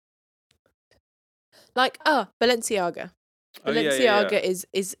 Like, Balenciaga. Balenciaga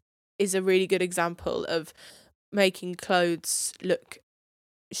is a really good example of making clothes look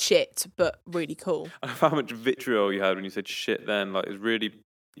shit but really cool. I love how much vitriol you had when you said shit then. Like, you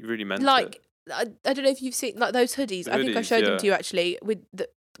really meant like, it. I don't know if you've seen like those hoodies. I think I showed them to you actually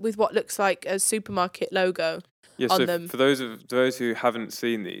with what looks like a supermarket logo. Yeah, on so them. For those who haven't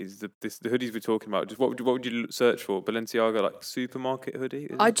seen these, the hoodies we're talking about, just what would you search for? Balenciaga, like supermarket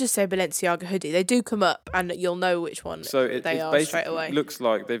hoodie? I'd just say Balenciaga hoodie. They do come up, and you'll know which one they are straight away. It looks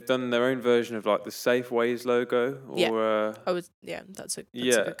like they've done their own version of like the Safeways logo. Or, that's a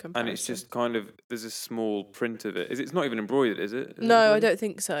good comparison. And it's just kind of there's a small print of it. It's not even embroidered, is it? No, I don't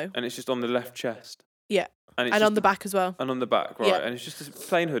think so. And it's just on the left chest. Yeah. And on the back as well. And on the back, right. Yeah. And it's just a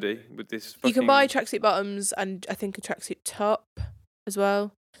plain hoodie with this You can buy tracksuit bottoms and I think a tracksuit top as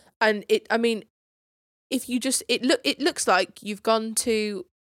well. And if you just it looks like you've gone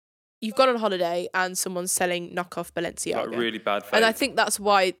on holiday and someone's selling knockoff Balenciaga. Like really bad faith. And I think that's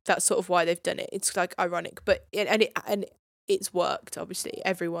sort of why they've done it. It's like ironic, but it's worked, obviously.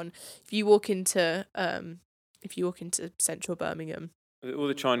 Everyone, if you walk into central Birmingham, all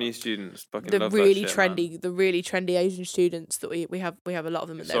the Chinese students fucking the love really that shit, trendy, the really trendy Asian students that we have a lot of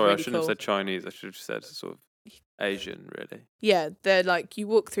them. And Sorry, they're really I shouldn't cool. have said Chinese. I should have said sort of Asian, really. Yeah, they're like you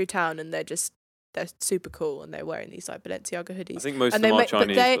walk through town and they're just they're super cool, and they're wearing these like Balenciaga hoodies. I think most and of them are but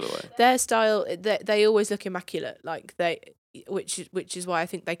Chinese, by the way. their style, they always look immaculate. Like which is why I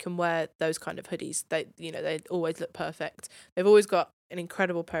think they can wear those kind of hoodies. They always look perfect. They've always got an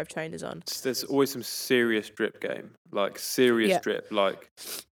incredible pair of trainers on. There's always some serious drip game, like serious drip, like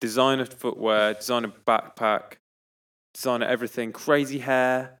designer footwear, designer backpack, designer everything, crazy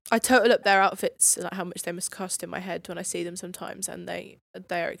hair. I total up their outfits, like how much they must cost in my head when I see them sometimes, and they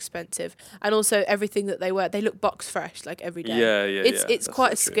are expensive. And also everything that they wear, they look box fresh like every day. Yeah. It's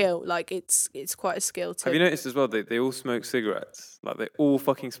quite a skill. Like it's quite a skill to. Have you noticed as well? They all smoke cigarettes. Like they all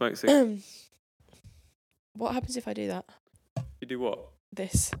fucking smoke cigarettes. What happens if I do that? You do what?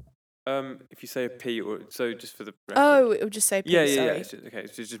 This. If you say a P, or so just for the record. Oh, it would just say P. Yeah. Sorry.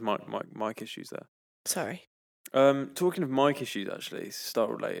 It's just mic issues there. Sorry. Talking of mic issues, actually, start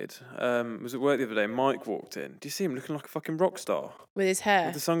related. Was at work the other day. Mike walked in. Do you see him looking like a fucking rock star with his hair,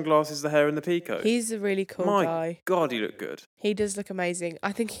 with the sunglasses, the hair, and the peacoat? He's a really cool guy. My God, he looked good. He does look amazing.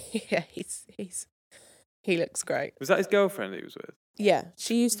 I think he looks great. Was that his girlfriend he was with? Yeah,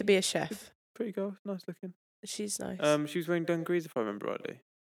 she used to be a chef. Pretty girl, nice looking. She's nice. She was wearing dungarees, if I remember rightly.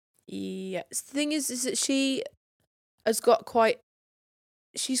 Yeah. The thing is that she has got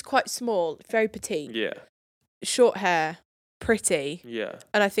she's quite small, very petite. Yeah. Short hair, pretty. Yeah.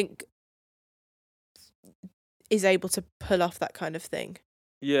 And I think is able to pull off that kind of thing.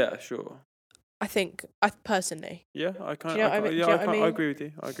 Yeah, sure. I think, personally. Yeah, I can't. I agree with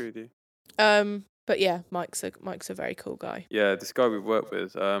you. But yeah, Mike's a very cool guy. Yeah, this guy we work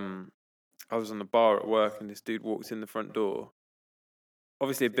with. I was on the bar at work, and this dude walked in the front door.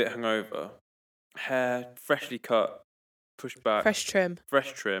 Obviously, a bit hungover, hair freshly cut, pushed back, fresh trim,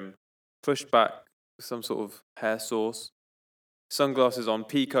 pushed back with some sort of hair sauce, sunglasses on,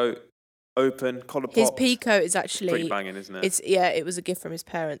 peacoat open, collar popped. His peacoat is actually pretty banging, isn't it? It was a gift from his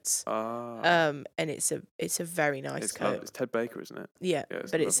parents. And it's a very nice coat. It's Ted Baker, isn't it? Yeah,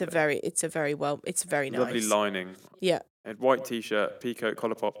 but it's very nice. Lovely lining. Yeah. He had white t-shirt, peacoat,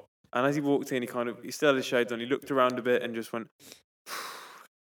 collar pop, and as he walked in, he still had his shades on. He looked around a bit and just went,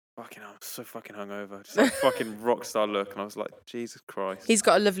 "Fucking hell, I'm so fucking hungover." Just like fucking rock star look, and I was like, Jesus Christ. He's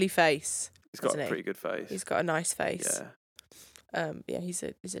got a lovely face. He's got a pretty good face. He's got a nice face. Yeah. He's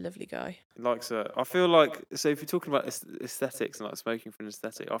a lovely guy. He likes I feel like, so if you're talking about aesthetics and like smoking for an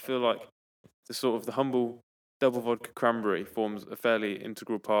aesthetic, I feel like the humble double vodka cranberry forms a fairly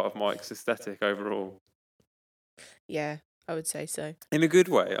integral part of Mike's aesthetic overall. Yeah, I would say so. In a good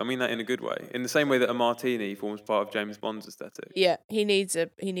way. I mean that in a good way. In the same way that a martini forms part of James Bond's aesthetic. Yeah, he needs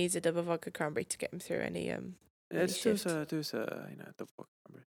a double vodka cranberry to get him through any Yeah, just do us a double vodka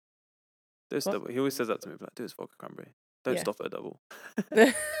cranberry. Double. He always says that to me, like, do us vodka cranberry. Don't stop at a double.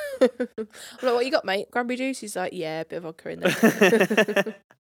 I'm like, what you got, mate? Cranberry juice? He's like, yeah, a bit of vodka in there.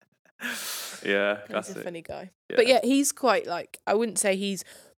 Yeah, he's a funny guy. Yeah. But yeah, he's quite like, I wouldn't say he's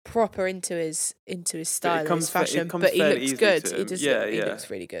proper into his style and his fashion, but he looks good. He looks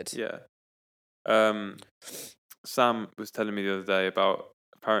really good. Yeah. Sam was telling me the other day about,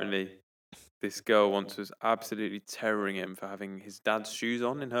 apparently this girl once was absolutely terroring him for having his dad's shoes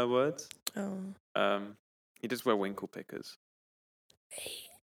on, in her words. Oh. He does wear winkle pickers.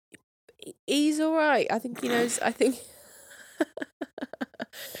 He's all right. I think he knows. I think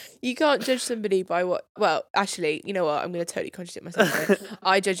you can't judge somebody by what. Well, actually, you know what? I'm going to totally contradict myself.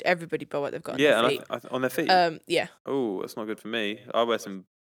 I judge everybody by what they've got on their feet. On their feet? Yeah. Oh, that's not good for me. I wear some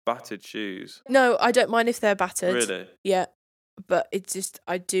battered shoes. No, I don't mind if they're battered. Really? Yeah. But it's just,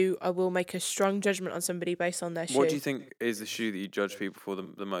 I will make a strong judgment on somebody based on their shoe. What do you think is the shoe that you judge people for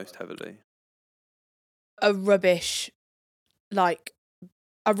the most heavily? A rubbish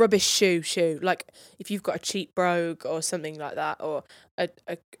shoe. Like, if you've got a cheap brogue or something like that, or a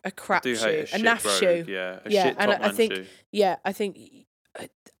crap shoe, a naff shoe. Yeah, shit and I think shoe. Yeah, I think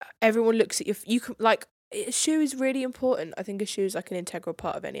everyone looks at you can, like, a shoe is really important. I think a shoe is like an integral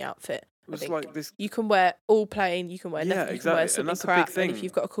part of any outfit. It's like this. You can wear all plain, you can wear nothing, you can wear something crap, and if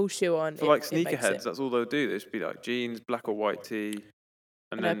you've got a cool shoe on, for like sneakerheads, that's all they'll do. They'll just be like jeans, black or white tee,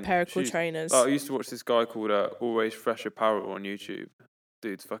 and then a pair of cool trainers. I used to watch this guy called Always Fresh Apparel on YouTube.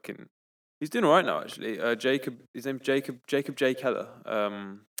 Dude's fucking, he's doing all right now actually. His name's Jacob J. Keller.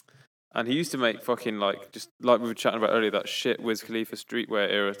 And he used to make fucking, like, just like we were chatting about earlier, that shit Wiz Khalifa streetwear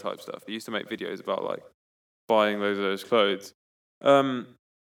era type stuff. He used to make videos about like buying loads of those clothes.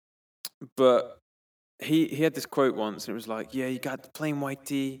 But he had this quote once, and it was like, yeah, you got the plain white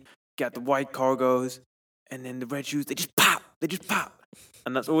tee, you got the white cargos, and then the red shoes, they just pop.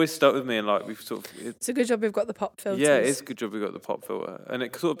 And that's always stuck with me, and like, we've sort of... It's a good job we've got the pop filters. Yeah, it is a good job we got the pop filter. And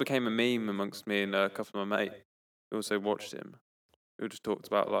it sort of became a meme amongst me and a couple of my mates who also watched him. We just talked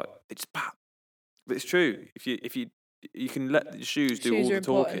about, like, they just pop. But it's true. If you can let the shoes do Shoes all are the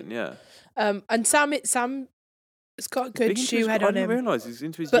important. talking, yeah. And Sam has got a good shoe head on I him. didn't realise he's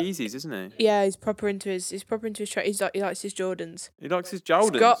into his But- Yeezys, isn't he? Yeah, he's proper into his track. He likes his Jordans. He likes his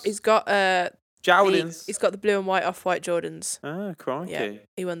Jordans. He's got Jordans. he's got the blue and white off-white Jordans. Ah, crikey. Yeah,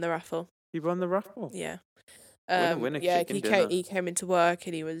 he won the raffle. He won the raffle. Yeah. Winner, yeah, chicken he dinner. came into work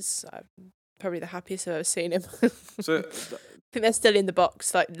and he was probably the happiest I've ever seen him. So, I think they're still in the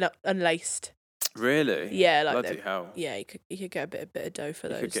box, like not unlaced. really? Yeah, like bloody hell. Yeah, you could get a bit of dough for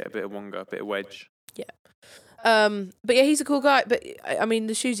those. You could get a bit of wonga, a bit of wedge. Yeah. But yeah, he's a cool guy. But I mean,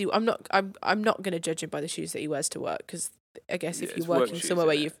 the shoes I'm not going to judge him by the shoes that he wears to work, because I guess if you're working somewhere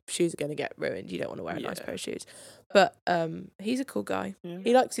where your shoes are going to get ruined, you don't want to wear a nice pair of shoes. But he's a cool guy. Yeah.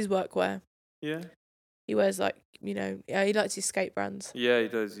 He likes his workwear. Yeah. He wears he likes his skate brands. Yeah, he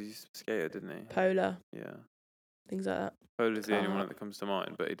does. He's a skater, didn't he? Polar. Yeah. Things like that. Polar's the only one that comes to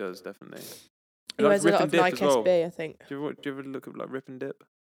mind, but he does definitely. He wears a lot of Nike SB, I think. Do you ever look at like Rip and Dip?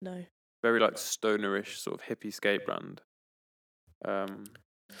 No. Very like stonerish sort of hippie skate brand. I've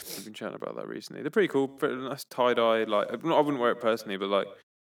been chatting about that recently. They're pretty cool. Pretty nice tie-dye. Like I wouldn't wear it personally, but like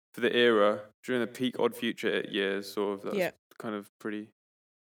for the era during the peak Odd Future years, sort of. That's kind of pretty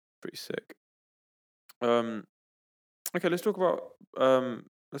sick. Okay, let's talk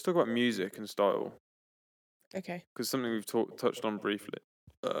about music and style. Okay. Because something we've touched on briefly,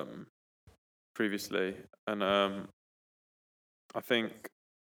 previously, and I think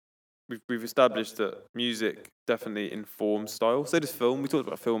we've established that music definitely informs style. So does film. We talked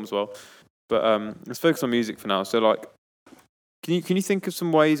about film as well, but let's focus on music for now. So, like, can you think of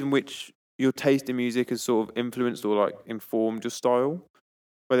some ways in which your taste in music has sort of influenced or like informed your style,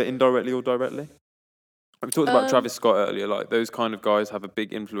 whether indirectly or directly? We talked about Travis Scott earlier. Like, those kind of guys have a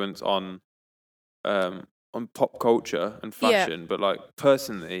big influence on pop culture and fashion. But like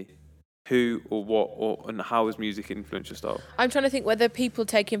personally, who or what and how has music influenced your style? I'm trying to think whether people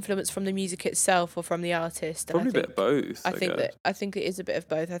take influence from the music itself or from the artist. Probably a bit of both. I think it is a bit of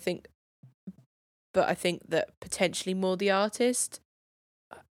both. I think that potentially more the artist,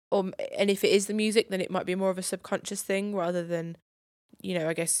 and if it is the music, then it might be more of a subconscious thing rather than,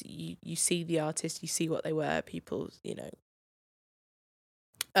 I guess you see the artist, you see what they wear, people,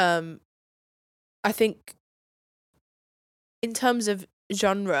 I think in terms of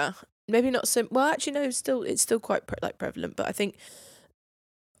genre, maybe not so. Well, actually, no. It's still quite prevalent. But I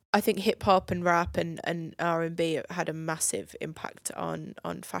think hip hop and rap and R&B had a massive impact on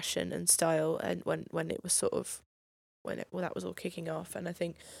fashion and style, and when it was sort of that was all kicking off. And I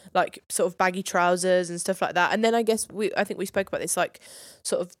think like sort of baggy trousers and stuff like that. And then I think we spoke about this, like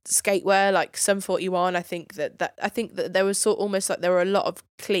sort of skatewear, like Sum 41. I think that there was almost like there were a lot of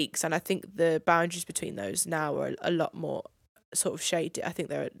cliques, and I think the boundaries between those now are a lot more sort of shaded. I think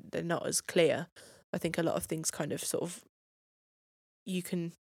they're not as clear. I think a lot of things kind of sort of you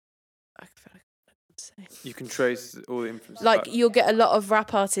can trace all the influence. Like you'll get a lot of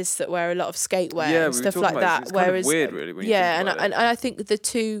rap artists that wear a lot of skatewear and stuff like that. It's kind of weird, really. When you think about it. And I think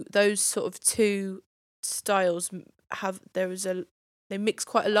those sort of two styles they mix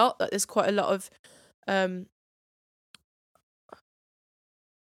quite a lot. Like there's quite a lot of I've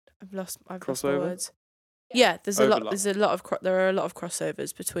lost my words. Yeah, there are a lot of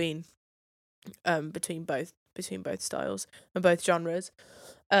crossovers between both styles and both genres.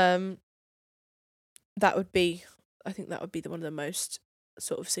 That would be one of the most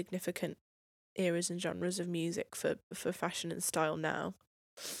sort of significant eras and genres of music for fashion and style now.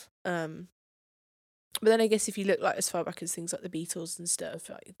 But then I guess if you look like as far back as things like the Beatles and stuff,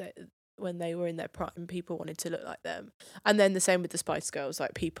 like when they were in their prime, people wanted to look like them. And then the same with the Spice Girls,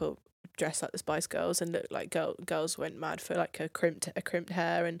 like people dressed like the Spice Girls and looked like girls went mad for like a crimped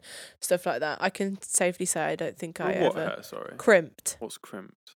hair and stuff like that. I can safely say I don't think hair, sorry. Crimped. What's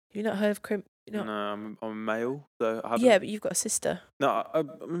crimped? Have you not heard of crimp? No, I'm a male, so I haven't. Yeah, but you've got a sister. No, I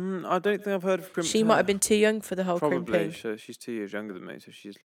don't think I've heard of crimped. She might have been too young for the whole crimping. Probably. She's 2 years younger than me, so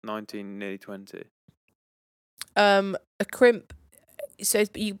she's 19, nearly 20. A crimp. So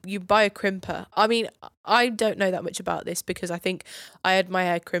you buy a crimper. I mean, I don't know that much about this because I think I had my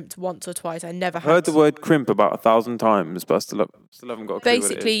hair crimped once or twice. I never heard the word crimp about 1,000 times, but I still haven't got a clue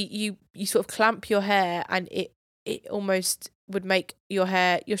what it is. you sort of clamp your hair and it almost would make your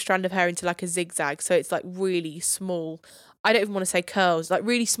strand of hair into like a zigzag. So it's like really small. I don't even want to say curls, like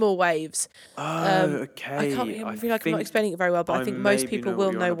really small waves. Oh, okay. I feel like I'm not explaining it very well, but I think most people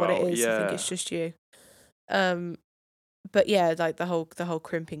will know what it is. Yeah. I think it's just you. But yeah, like the whole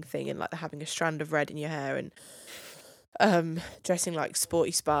crimping thing and like having a strand of red in your hair and dressing like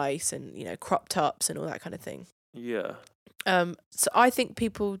Sporty Spice and crop tops and all that kind of thing. Yeah. So I think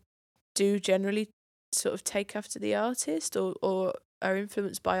people do generally sort of take after the artist, or are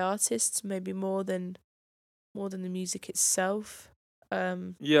influenced by artists maybe more than the music itself.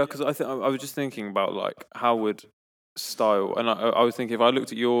 Yeah, because I was just thinking about like how would style, and I was thinking if I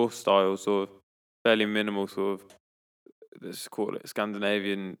looked at your style, sort of fairly minimal, sort of, let's call it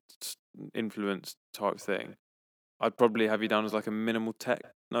Scandinavian influence type thing, I'd probably have you down as like a minimal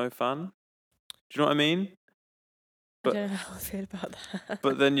techno fan. Do you know what I mean? I don't know how I feel about that.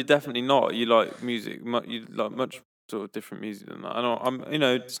 But then you're definitely not. You like music. You like much sort of different music than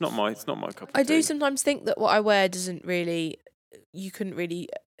that. It's not my cup of tea. I do sometimes think that what I wear doesn't really. You couldn't really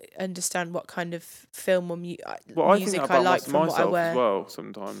understand what kind of film or music I like from what I wear as well.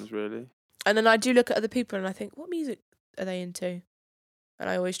 Sometimes, really. And then I do look at other people and I think, what music are they into? And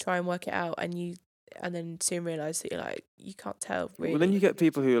I always try and work it out, and then soon realise that you can't tell really. Well, then you get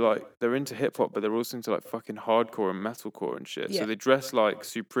people who are like, they're into hip hop, but they're also into like fucking hardcore and metalcore and shit. Yeah. So they dress like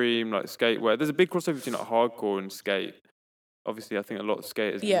Supreme, like skatewear. There's a big crossover between like hardcore and skate. Obviously, I think a lot of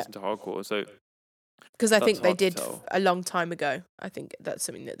skaters listen to hardcore. So because I think they did a long time ago. I think that's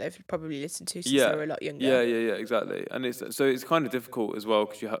something that they've probably listened to since they were a lot younger. Yeah, exactly. And it's kind of difficult as well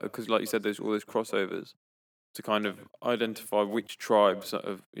because like you said, there's all those crossovers to kind of identify which tribe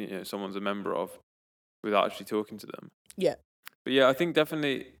someone's a member of without actually talking to them. Yeah. But yeah, I think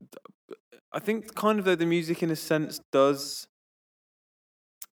definitely. I think kind of though the music in a sense does.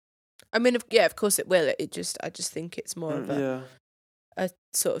 I mean, of course it will. I just think it's more of a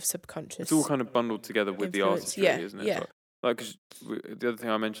sort of subconscious. It's all kind of bundled together with influence. the artistry, isn't it? Yeah. Like, cause the other thing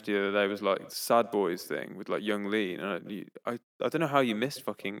I mentioned the other day was like the Sad Boys thing with like Young Lean, and I don't know how you missed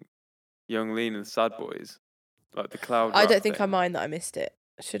fucking Young Lean and Sad Boys, like the cloud. I don't think thing. I mind that I missed it.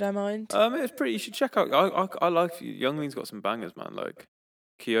 Should I mind? It's pretty. You should check out. I like Young Lean's got some bangers, man. Like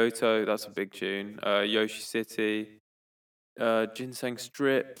Kyoto, that's a big tune. Yoshi City. Ginseng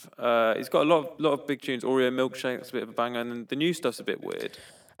Strip. He's got a lot of big tunes. Oreo Milkshake, that's a bit of a banger, and then the new stuff's a bit weird.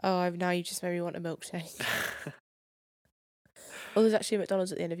 Oh, now you just made me want a milkshake. Oh, there's actually a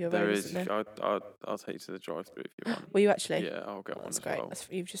McDonald's at the end of your road, isn't there? I'll take you to the drive-through if you want. Will you actually? Yeah, I'll get one. That's great. Well.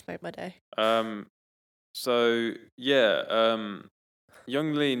 You've just made my day. So yeah,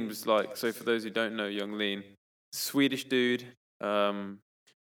 Young Lean was like. So for those who don't know, Young Lean, Swedish dude.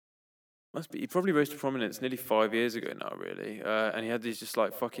 He probably rose to prominence nearly 5 years ago now, really. And he had these just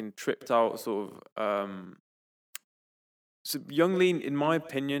like fucking tripped out sort of. So Young Lean, in my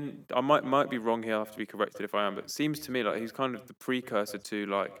opinion, I might be wrong here. I have to be corrected if I am, but it seems to me like he's kind of the precursor to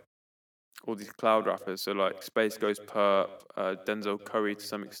like all these cloud rappers. So like Space Ghost Perp, Denzel Curry to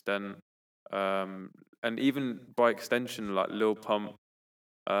some extent, and even by extension like Lil Pump,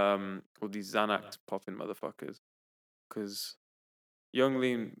 all these Xanax popping motherfuckers. Because Young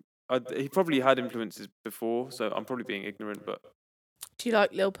Lean. He probably had influences before, so I'm probably being ignorant. But do you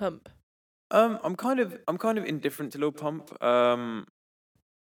like Lil Pump? I'm kind of indifferent to Lil Pump. I'll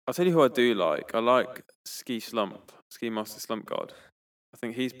tell you who I do like. I like Ski Master Slump God. I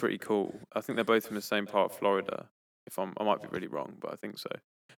think he's pretty cool. I think they're both from the same part of Florida. I might be really wrong, but I think so.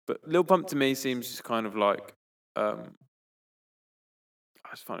 But Lil Pump to me seems just kind of like I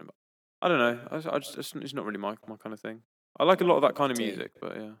just find him. I don't know. It's not really my kind of thing. I like a lot of that kind of music,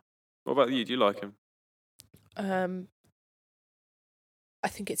 but yeah. What about you? Do you like him? I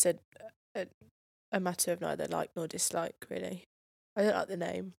think it's a matter of neither like nor dislike, really. I don't like the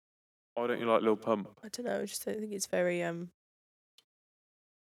name. Why don't you like Lil Pump? I don't know. I just don't think it's very. I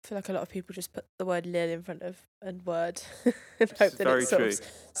feel like a lot of people just put the word Lil in front of a word and hope that it sort of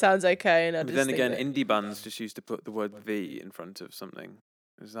sounds okay. But then again, indie bands just used to put the word V in front of something.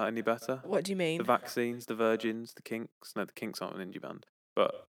 Is that any better? What do you mean? The Vaccines, the Virgins, the Kinks. No, the Kinks aren't an indie band,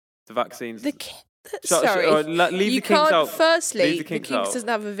 but the Vaccines. Sorry, leave you the Kinks can't. out. Firstly, the Kinks doesn't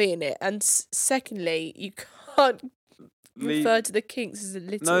have a V in it, and secondly, you can't refer to the Kinks as a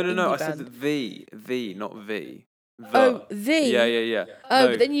little. No. I band. said V, not V. The. Yeah. Oh,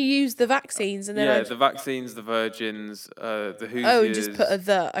 but then you use the Vaccines, and then the Vaccines, the Virgins, the Hoosiers. Oh, just put a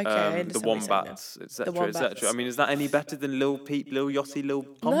the. Okay, I understand the Wombats, etc. I mean, is that any better than Lil Peep, Lil Yachty, Lil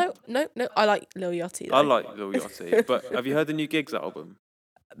Pump? No. I like Lil Yachty. Though. I like Lil Yachty, but have you heard the new Gigs album?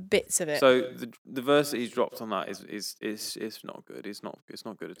 Bits of it. So the verse that he's dropped on that is not good. It's not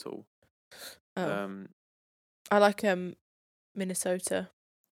good at all. Oh. I like Minnesota.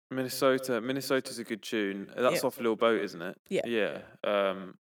 Minnesota's a good tune. That's off Lil Boat, isn't it? Yeah.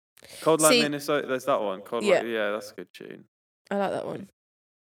 Cold Like Minnesota. There's that one. That's a good tune. I like that one.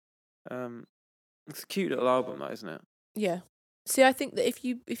 It's a cute little album, that, isn't it? Yeah. See, I think that if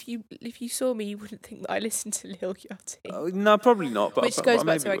you saw me, you wouldn't think that I listened to Lil Yachty. Oh, no, probably not. But which goes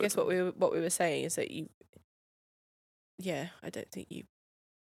back to, I would. guess, what we were saying is that you. Yeah, I don't think you.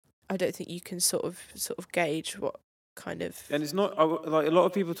 I don't think you can sort of gauge what kind of. And it's not like a lot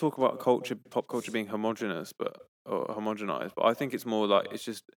of people talk about pop culture being homogenous, or homogenized. But I think it's more like it's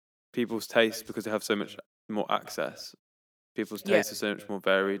just people's tastes because they have so much more access. People's tastes are so much more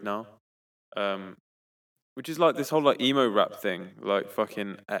varied now. Which is like this whole like emo rap thing, like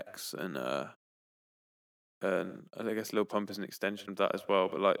fucking X and I guess Lil Pump is an extension of that as well.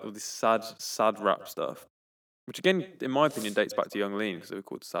 But like all this sad rap stuff, which again, in my opinion, dates back to Young Lean because they were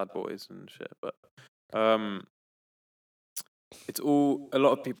called Sad Boys and shit. But it's all a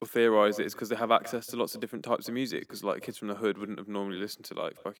lot of people theorize it's because they have access to lots of different types of music. Because like kids from the hood wouldn't have normally listened to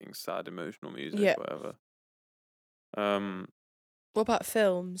like fucking sad emotional music, whatever. What about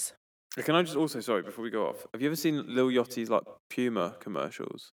films? Can I just also, sorry, before we go off, have you ever seen Lil Yachty's like Puma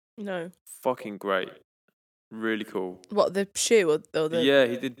commercials? No. Fucking great. Really cool. What, the shoe or the? Yeah,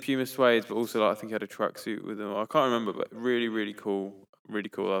 he did Puma suede, but also like I think he had a tracksuit with him. I can't remember, but really, really cool. Really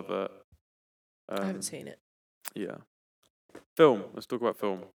cool advert. I haven't seen it. Yeah. Film. Let's talk about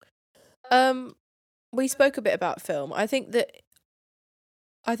film. We spoke a bit about film. I think that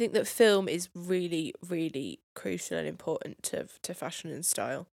film is really, really crucial and important to fashion and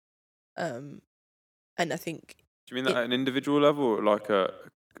style. And I think. Do you mean that at an individual level or like a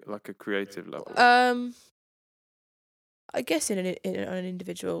creative level? I guess in an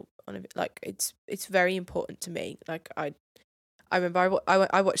individual, like it's very important to me. Like I remember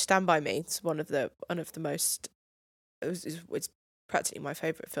I watched Stand By Me. It's one of the most. It's practically my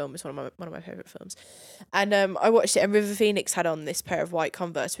favourite film. It's one of my favourite films, and I watched it. And River Phoenix had on this pair of white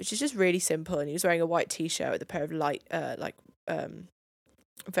Converse, which is just really simple. And he was wearing a white t-shirt with a pair of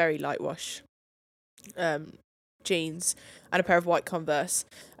very light wash, jeans and a pair of white Converse.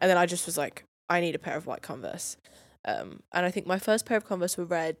 And then I just was like, I need a pair of white Converse. And I think my first pair of Converse were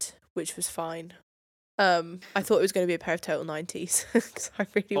red, which was fine. I thought it was going to be a pair of Total 90s because I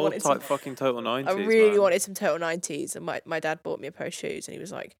really wanted some fucking Total 90s. I really wanted some Total 90s, and my dad bought me a pair of shoes, and he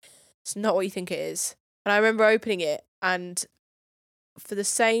was like, "It's not what you think it is." And I remember opening it, and for the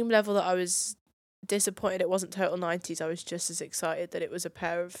same level that I was disappointed it wasn't Total 90s, I was just as excited that it was a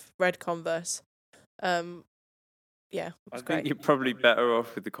pair of red Converse. Yeah, it was great. I think you're probably better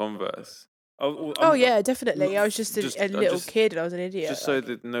off with the Converse. Yeah, definitely. I was just a little kid and I was an idiot. Just so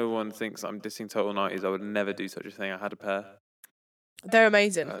that no one thinks I'm dissing Total 90s, I would never do such a thing. I had a pair. They're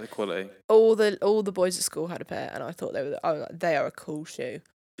amazing. The quality. All the boys at school had a pair, and I thought they are a cool shoe.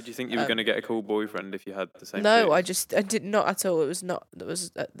 Did you think you were going to get a cool boyfriend if you had the same? No, shoes? I did not at all. That was not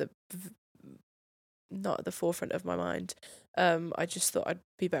at the forefront of my mind. I just thought I'd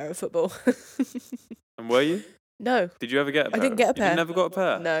be better at football. And were you? No. Did you ever get a pair? I didn't get a pair. You never got a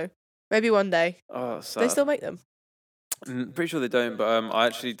pair? No. Maybe one day. Oh, that's sad. They still make them? Pretty sure they don't, but I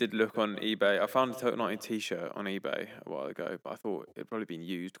actually did look on eBay. I found a Total 90 t-shirt on eBay a while ago, but I thought it'd probably been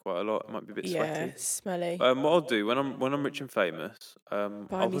used quite a lot. It might be a bit sweaty. Yeah, smelly. What I'll do when I'm rich and famous,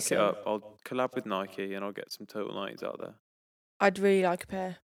 I'll hook it up. I'll collab with Nike and I'll get some Total 90s out there. I'd really like a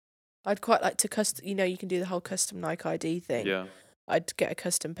pair. I'd quite like to custom. You know, you can do the whole custom Nike ID thing. Yeah. I'd get a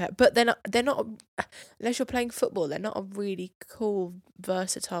custom pair, but they're not unless you're playing football. They're not a really cool,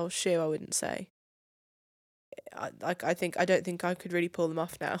 versatile shoe. I wouldn't say. I don't think I could really pull them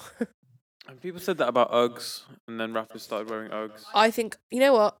off now. And people said that about Uggs, and then rappers started wearing Uggs. I think, you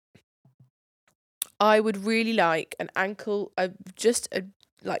know what? I would really like an ankle, just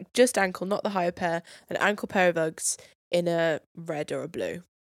ankle, not the higher pair, an ankle pair of Uggs in a red or a blue,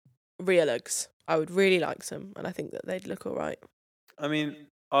 real Uggs. I would really like some, and I think that they'd look all right. I mean,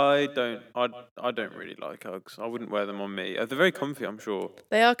 I don't really like Uggs. I wouldn't wear them on me. They're very comfy, I'm sure.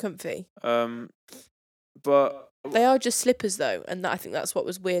 They are comfy. But they are just slippers though, and I think that's what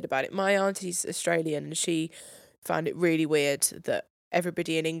was weird about it. My auntie's Australian, and she found it really weird that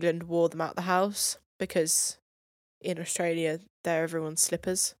everybody in England wore them out the house because in Australia they're everyone's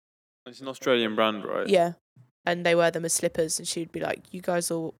slippers. It's an Australian brand, right? Yeah. And they wear them as slippers, and she'd be like, "You guys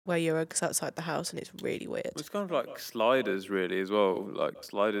all wear your Uggs outside the house," and it's really weird. It's kind of like sliders, really, as well. Like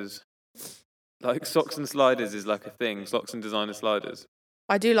sliders, like socks and sliders is like a thing. Socks and designer sliders.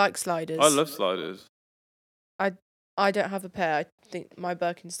 I do like sliders. I love sliders. I don't have a pair. I think my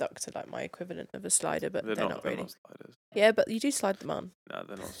Birkenstocks are like my equivalent of a slider, but they're not really. They're not sliders. Yeah, but you do slide them on. No,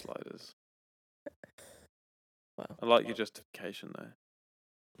 they're not sliders. Well, I like your justification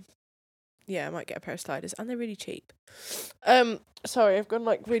though. Yeah, I might get a pair of sliders, and they're really cheap. Sorry, I've gone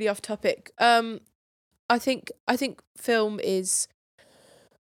like really off topic. I think film is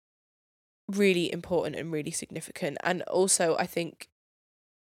really important and really significant, and also I think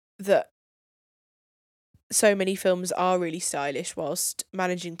that so many films are really stylish whilst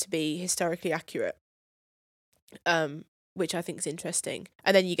managing to be historically accurate. which I think is interesting.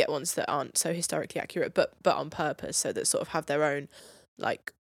 And then you get ones that aren't so historically accurate, but on purpose, so that sort of have their own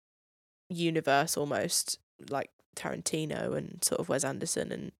like universe almost, like Tarantino and sort of Wes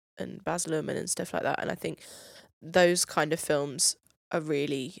Anderson and Baz Luhrmann and stuff like that. And I think those kind of films are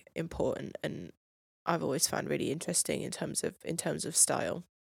really important, and I've always found really interesting in terms of style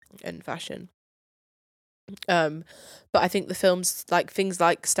and fashion. But I think the films, like things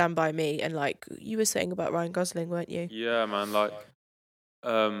like Stand By Me, and like you were saying about Ryan Gosling, weren't you? Yeah, man. Like,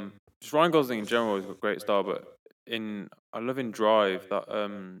 just Ryan Gosling in general has got great style, but I love in Drive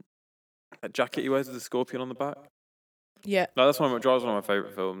that jacket he wears with the scorpion on the back. Yeah. Like, that's Drive's one of my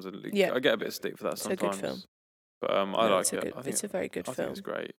favourite films, and Yeah. I get a bit of stick for that It's sometimes. a good film. But I like it. It's a very good film. I think it's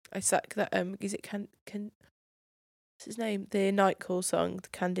great. I like that. Is it what's his name? The Nightcall song, the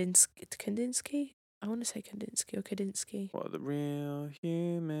Kandinsky. I want to say Kandinsky or Kadinsky. What, the real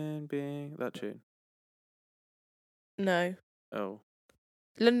human being? That tune? No. Oh.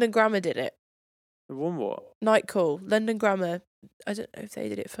 London Grammar did it. The one what? Nightcall. London Grammar. I don't know if they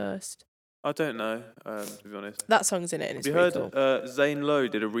did it first. I don't know, to be honest. That song's in it, and it's Have really you heard cool. Zane Lowe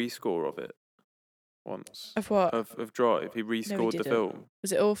did a rescore of it once? Of what? Of Drive. He rescored the film.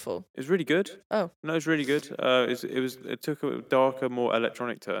 Was it awful? It was really good. Oh. No, it's really good. It took a darker, more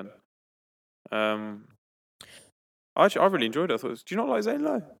electronic turn. I really enjoyed it. I thought, do you not like Zane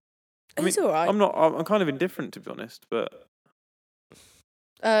Lowe? He's alright. I'm kind of indifferent, to be honest, but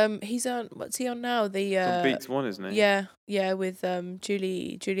he's on. What's he on now? The on Beats One, isn't he? Yeah, with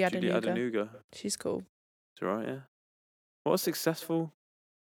Julie Adenuga. She's cool. It's alright, yeah. What a successful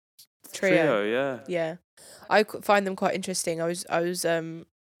trio. Yeah. Yeah, I find them quite interesting. I was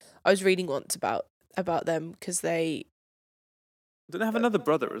reading once about them because they. Don't they have another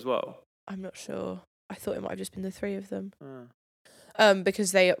brother as well? I'm not sure. I thought it might have just been the three of them. Ah.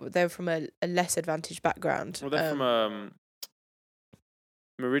 Because they're from a less advantaged background. Well, they're from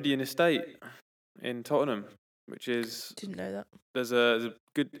Meridian Estate in Tottenham, which is. Didn't know that. There's a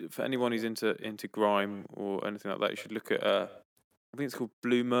good for anyone who's into grime or anything like that. You should look at I think it's called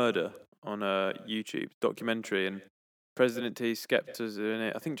Blue Murder on YouTube documentary, and President T, Skepta's in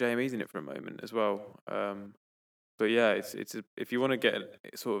it. I think JME's in it for a moment as well. But yeah, it's if you want to get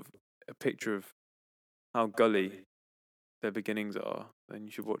sort of a picture of how gully their beginnings are, then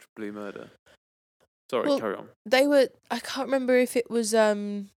you should watch Blue Murder. Sorry, carry on. They were. I can't remember if it was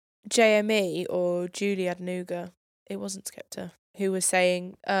JME or Julie Adenuga. It wasn't Skepta who was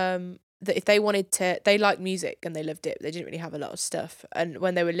saying that if they wanted to, they liked music and they loved it. But they didn't really have a lot of stuff. And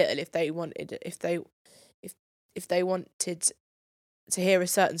when they were little, if they wanted to hear a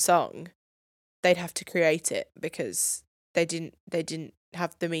certain song, they'd have to create it because they didn't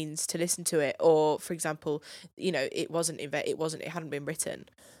have the means to listen to it, or for example, it hadn't been written.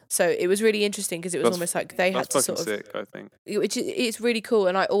 So it was really interesting because it was almost like they had to sort of. That's fucking sick, I think. It's really cool,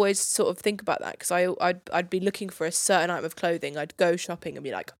 and I always sort of think about that because I'd be looking for a certain item of clothing. I'd go shopping and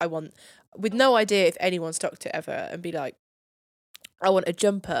be like, I want, with no idea if anyone stocked it ever, and be like, I want a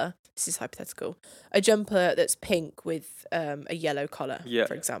jumper. This is hypothetical. A jumper that's pink with a yellow collar,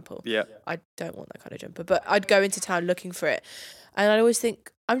 for example. Yeah. I don't want that kind of jumper, but I'd go into town looking for it, and I'd always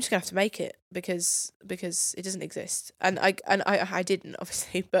think I'm just gonna have to make it because it doesn't exist, and I didn't,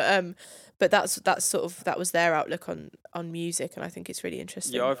 obviously, but that was their outlook on music, and I think it's really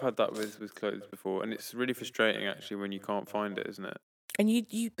interesting. Yeah, I've had that with clothes before, and it's really frustrating actually when you can't find it, isn't it? And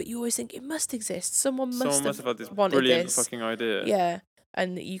you always think it must exist. Someone must have had this brilliant fucking idea. Yeah.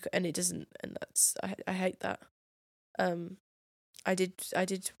 And it doesn't, and that's I hate that. I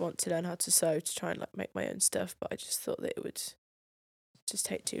did want to learn how to sew to try and like make my own stuff, but I just thought that it would just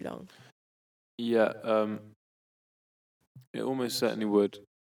take too long. Yeah, it almost certainly would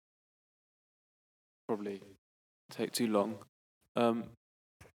probably take too long. 1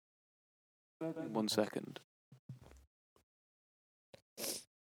 second.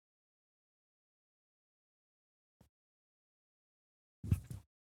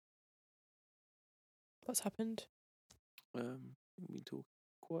 What's happened? We talk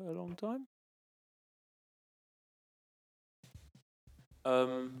quite a long time.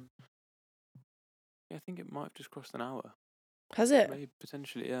 Yeah, I think it might have just crossed an hour. Has it? Maybe,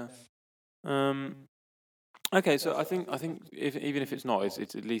 potentially, yeah. Okay, so I think even if it's not,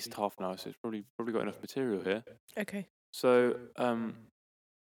 it's at least half an hour, so it's probably got enough material here. Okay. So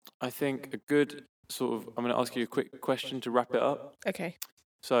I think a good sort of, I'm going to ask you a quick question to wrap it up. Okay.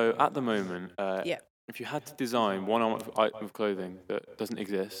 So at the moment, if you had to design one item of clothing that doesn't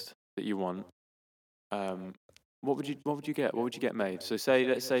exist that you want, what would you get? What would you get made? So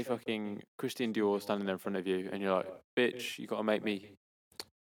let's say fucking Christian Dior standing there in front of you, and you're like, bitch, you got to make me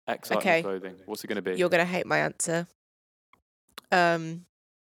X item of clothing. What's it going to be? You're going to hate my answer.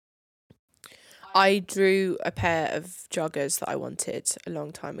 I drew a pair of joggers that I wanted a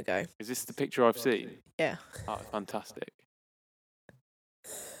long time ago. Is this the picture I've seen? Yeah. Oh, fantastic.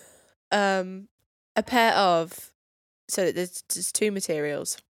 A pair of, so there's two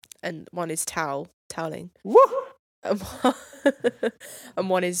materials, and one is toweling. Woo! And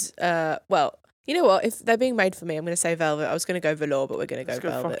one is well, you know what? If they're being made for me, I'm going to say velvet. I was going to go velour, but we're going to go Let's go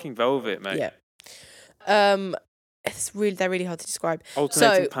velvet. fucking velvet, mate. Yeah. They're really hard to describe.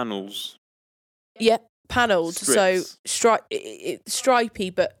 Alternating panels. Yeah, panelled. Strips. So stripy,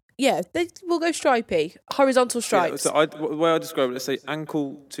 but yeah, we'll go stripy. Horizontal stripes. Yeah, so the way I describe it, let's say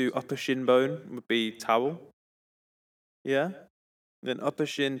ankle to upper shin bone would be towel. Yeah. Then upper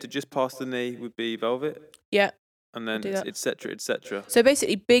shin to just past the knee would be velvet. Yeah. And then etc. etc. So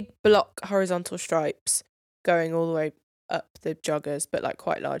basically, big block horizontal stripes going all the way up the joggers, but like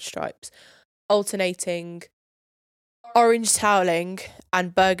quite large stripes, alternating orange toweling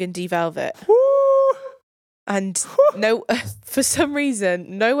and burgundy velvet. Woo! And no, for some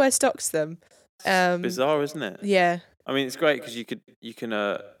reason, nowhere stocks them. Bizarre, isn't it? Yeah. I mean, it's great because you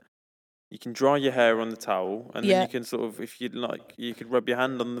can dry your hair on the towel, and then you can sort of, if you'd like, you could rub your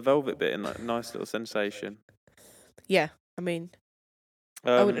hand on the velvet bit, and like nice little sensation. Yeah, I mean,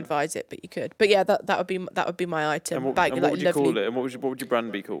 I wouldn't advise it, but you could. But yeah, that would be my item. And what would you call it? And what would your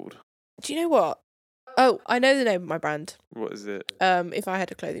brand be called? Do you know what? Oh, I know the name of my brand. What is it? If I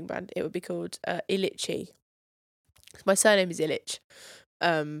had a clothing brand, it would be called Illichi. My surname is Illich.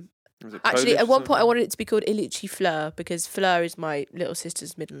 Actually, at one point I wanted it to be called Illichi Fleur because Fleur is my little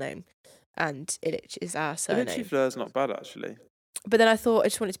sister's middle name, and Illich is our surname. Illichi Fleur's not bad actually. But then I thought I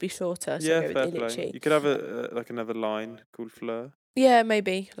just wanted it to be shorter, so yeah, I go fair with Illichi. play. You could have like another line called Fleur. Yeah,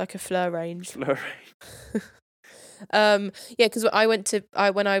 maybe like a Fleur range. Fleur range. Yeah, because I went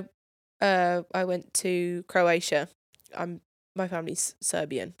to Croatia. My family's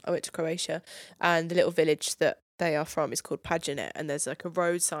Serbian. I went to Croatia, and the little village that they are from is called Paginet, and there's like a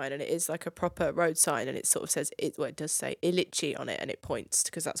road sign, and it is like a proper road sign, and it sort of says it does say Illichi on it, and it points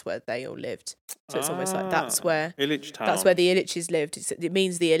because that's where they all lived. So it's almost like that's where Illich town. That's where the Illiches lived. It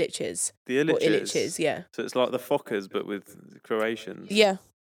means the Illiches. The Illiches. Or Illiches, yeah. So it's like the Fockers, but with Croatians. Yeah,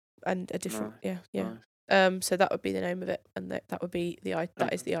 and a different. Nice. Yeah. Nice. So that would be the name of it, and that would be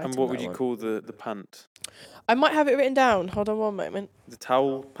that is the item. And what would you call the pant? I might have it written down. Hold on one moment. The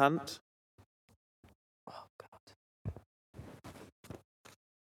towel pant. Oh God.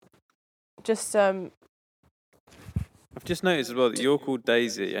 Just I've just noticed as well that you're called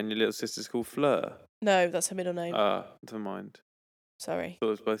Daisy and your little sister's called Fleur. No, that's her middle name. Never mind. Sorry. Thought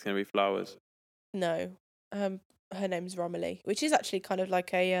it was both going to be flowers. No. Her name's Romilly, which is actually kind of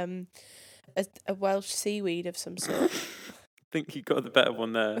like a Welsh seaweed of some sort. I think you got the better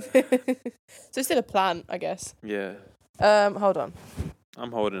one there. So it's still a plant, I guess. Yeah. Hold on.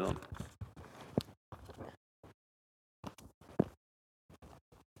 I'm holding on.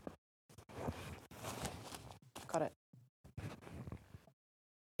 Got it.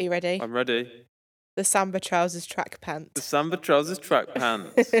 Are you ready? I'm ready. The Samba trousers track pants. The Samba trousers track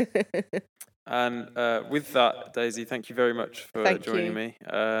pants. And with that, Daisy, thank you very much for joining me.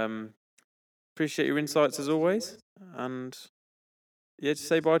 Appreciate your insights as always. And yeah, just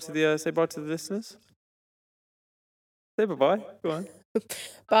say bye to the listeners. Say bye-bye. Go on.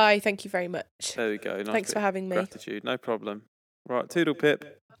 Bye. Thank you very much. There we go. Nice Thanks for having me. Gratitude. No problem. Right. Toodle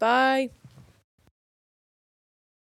pip. Bye.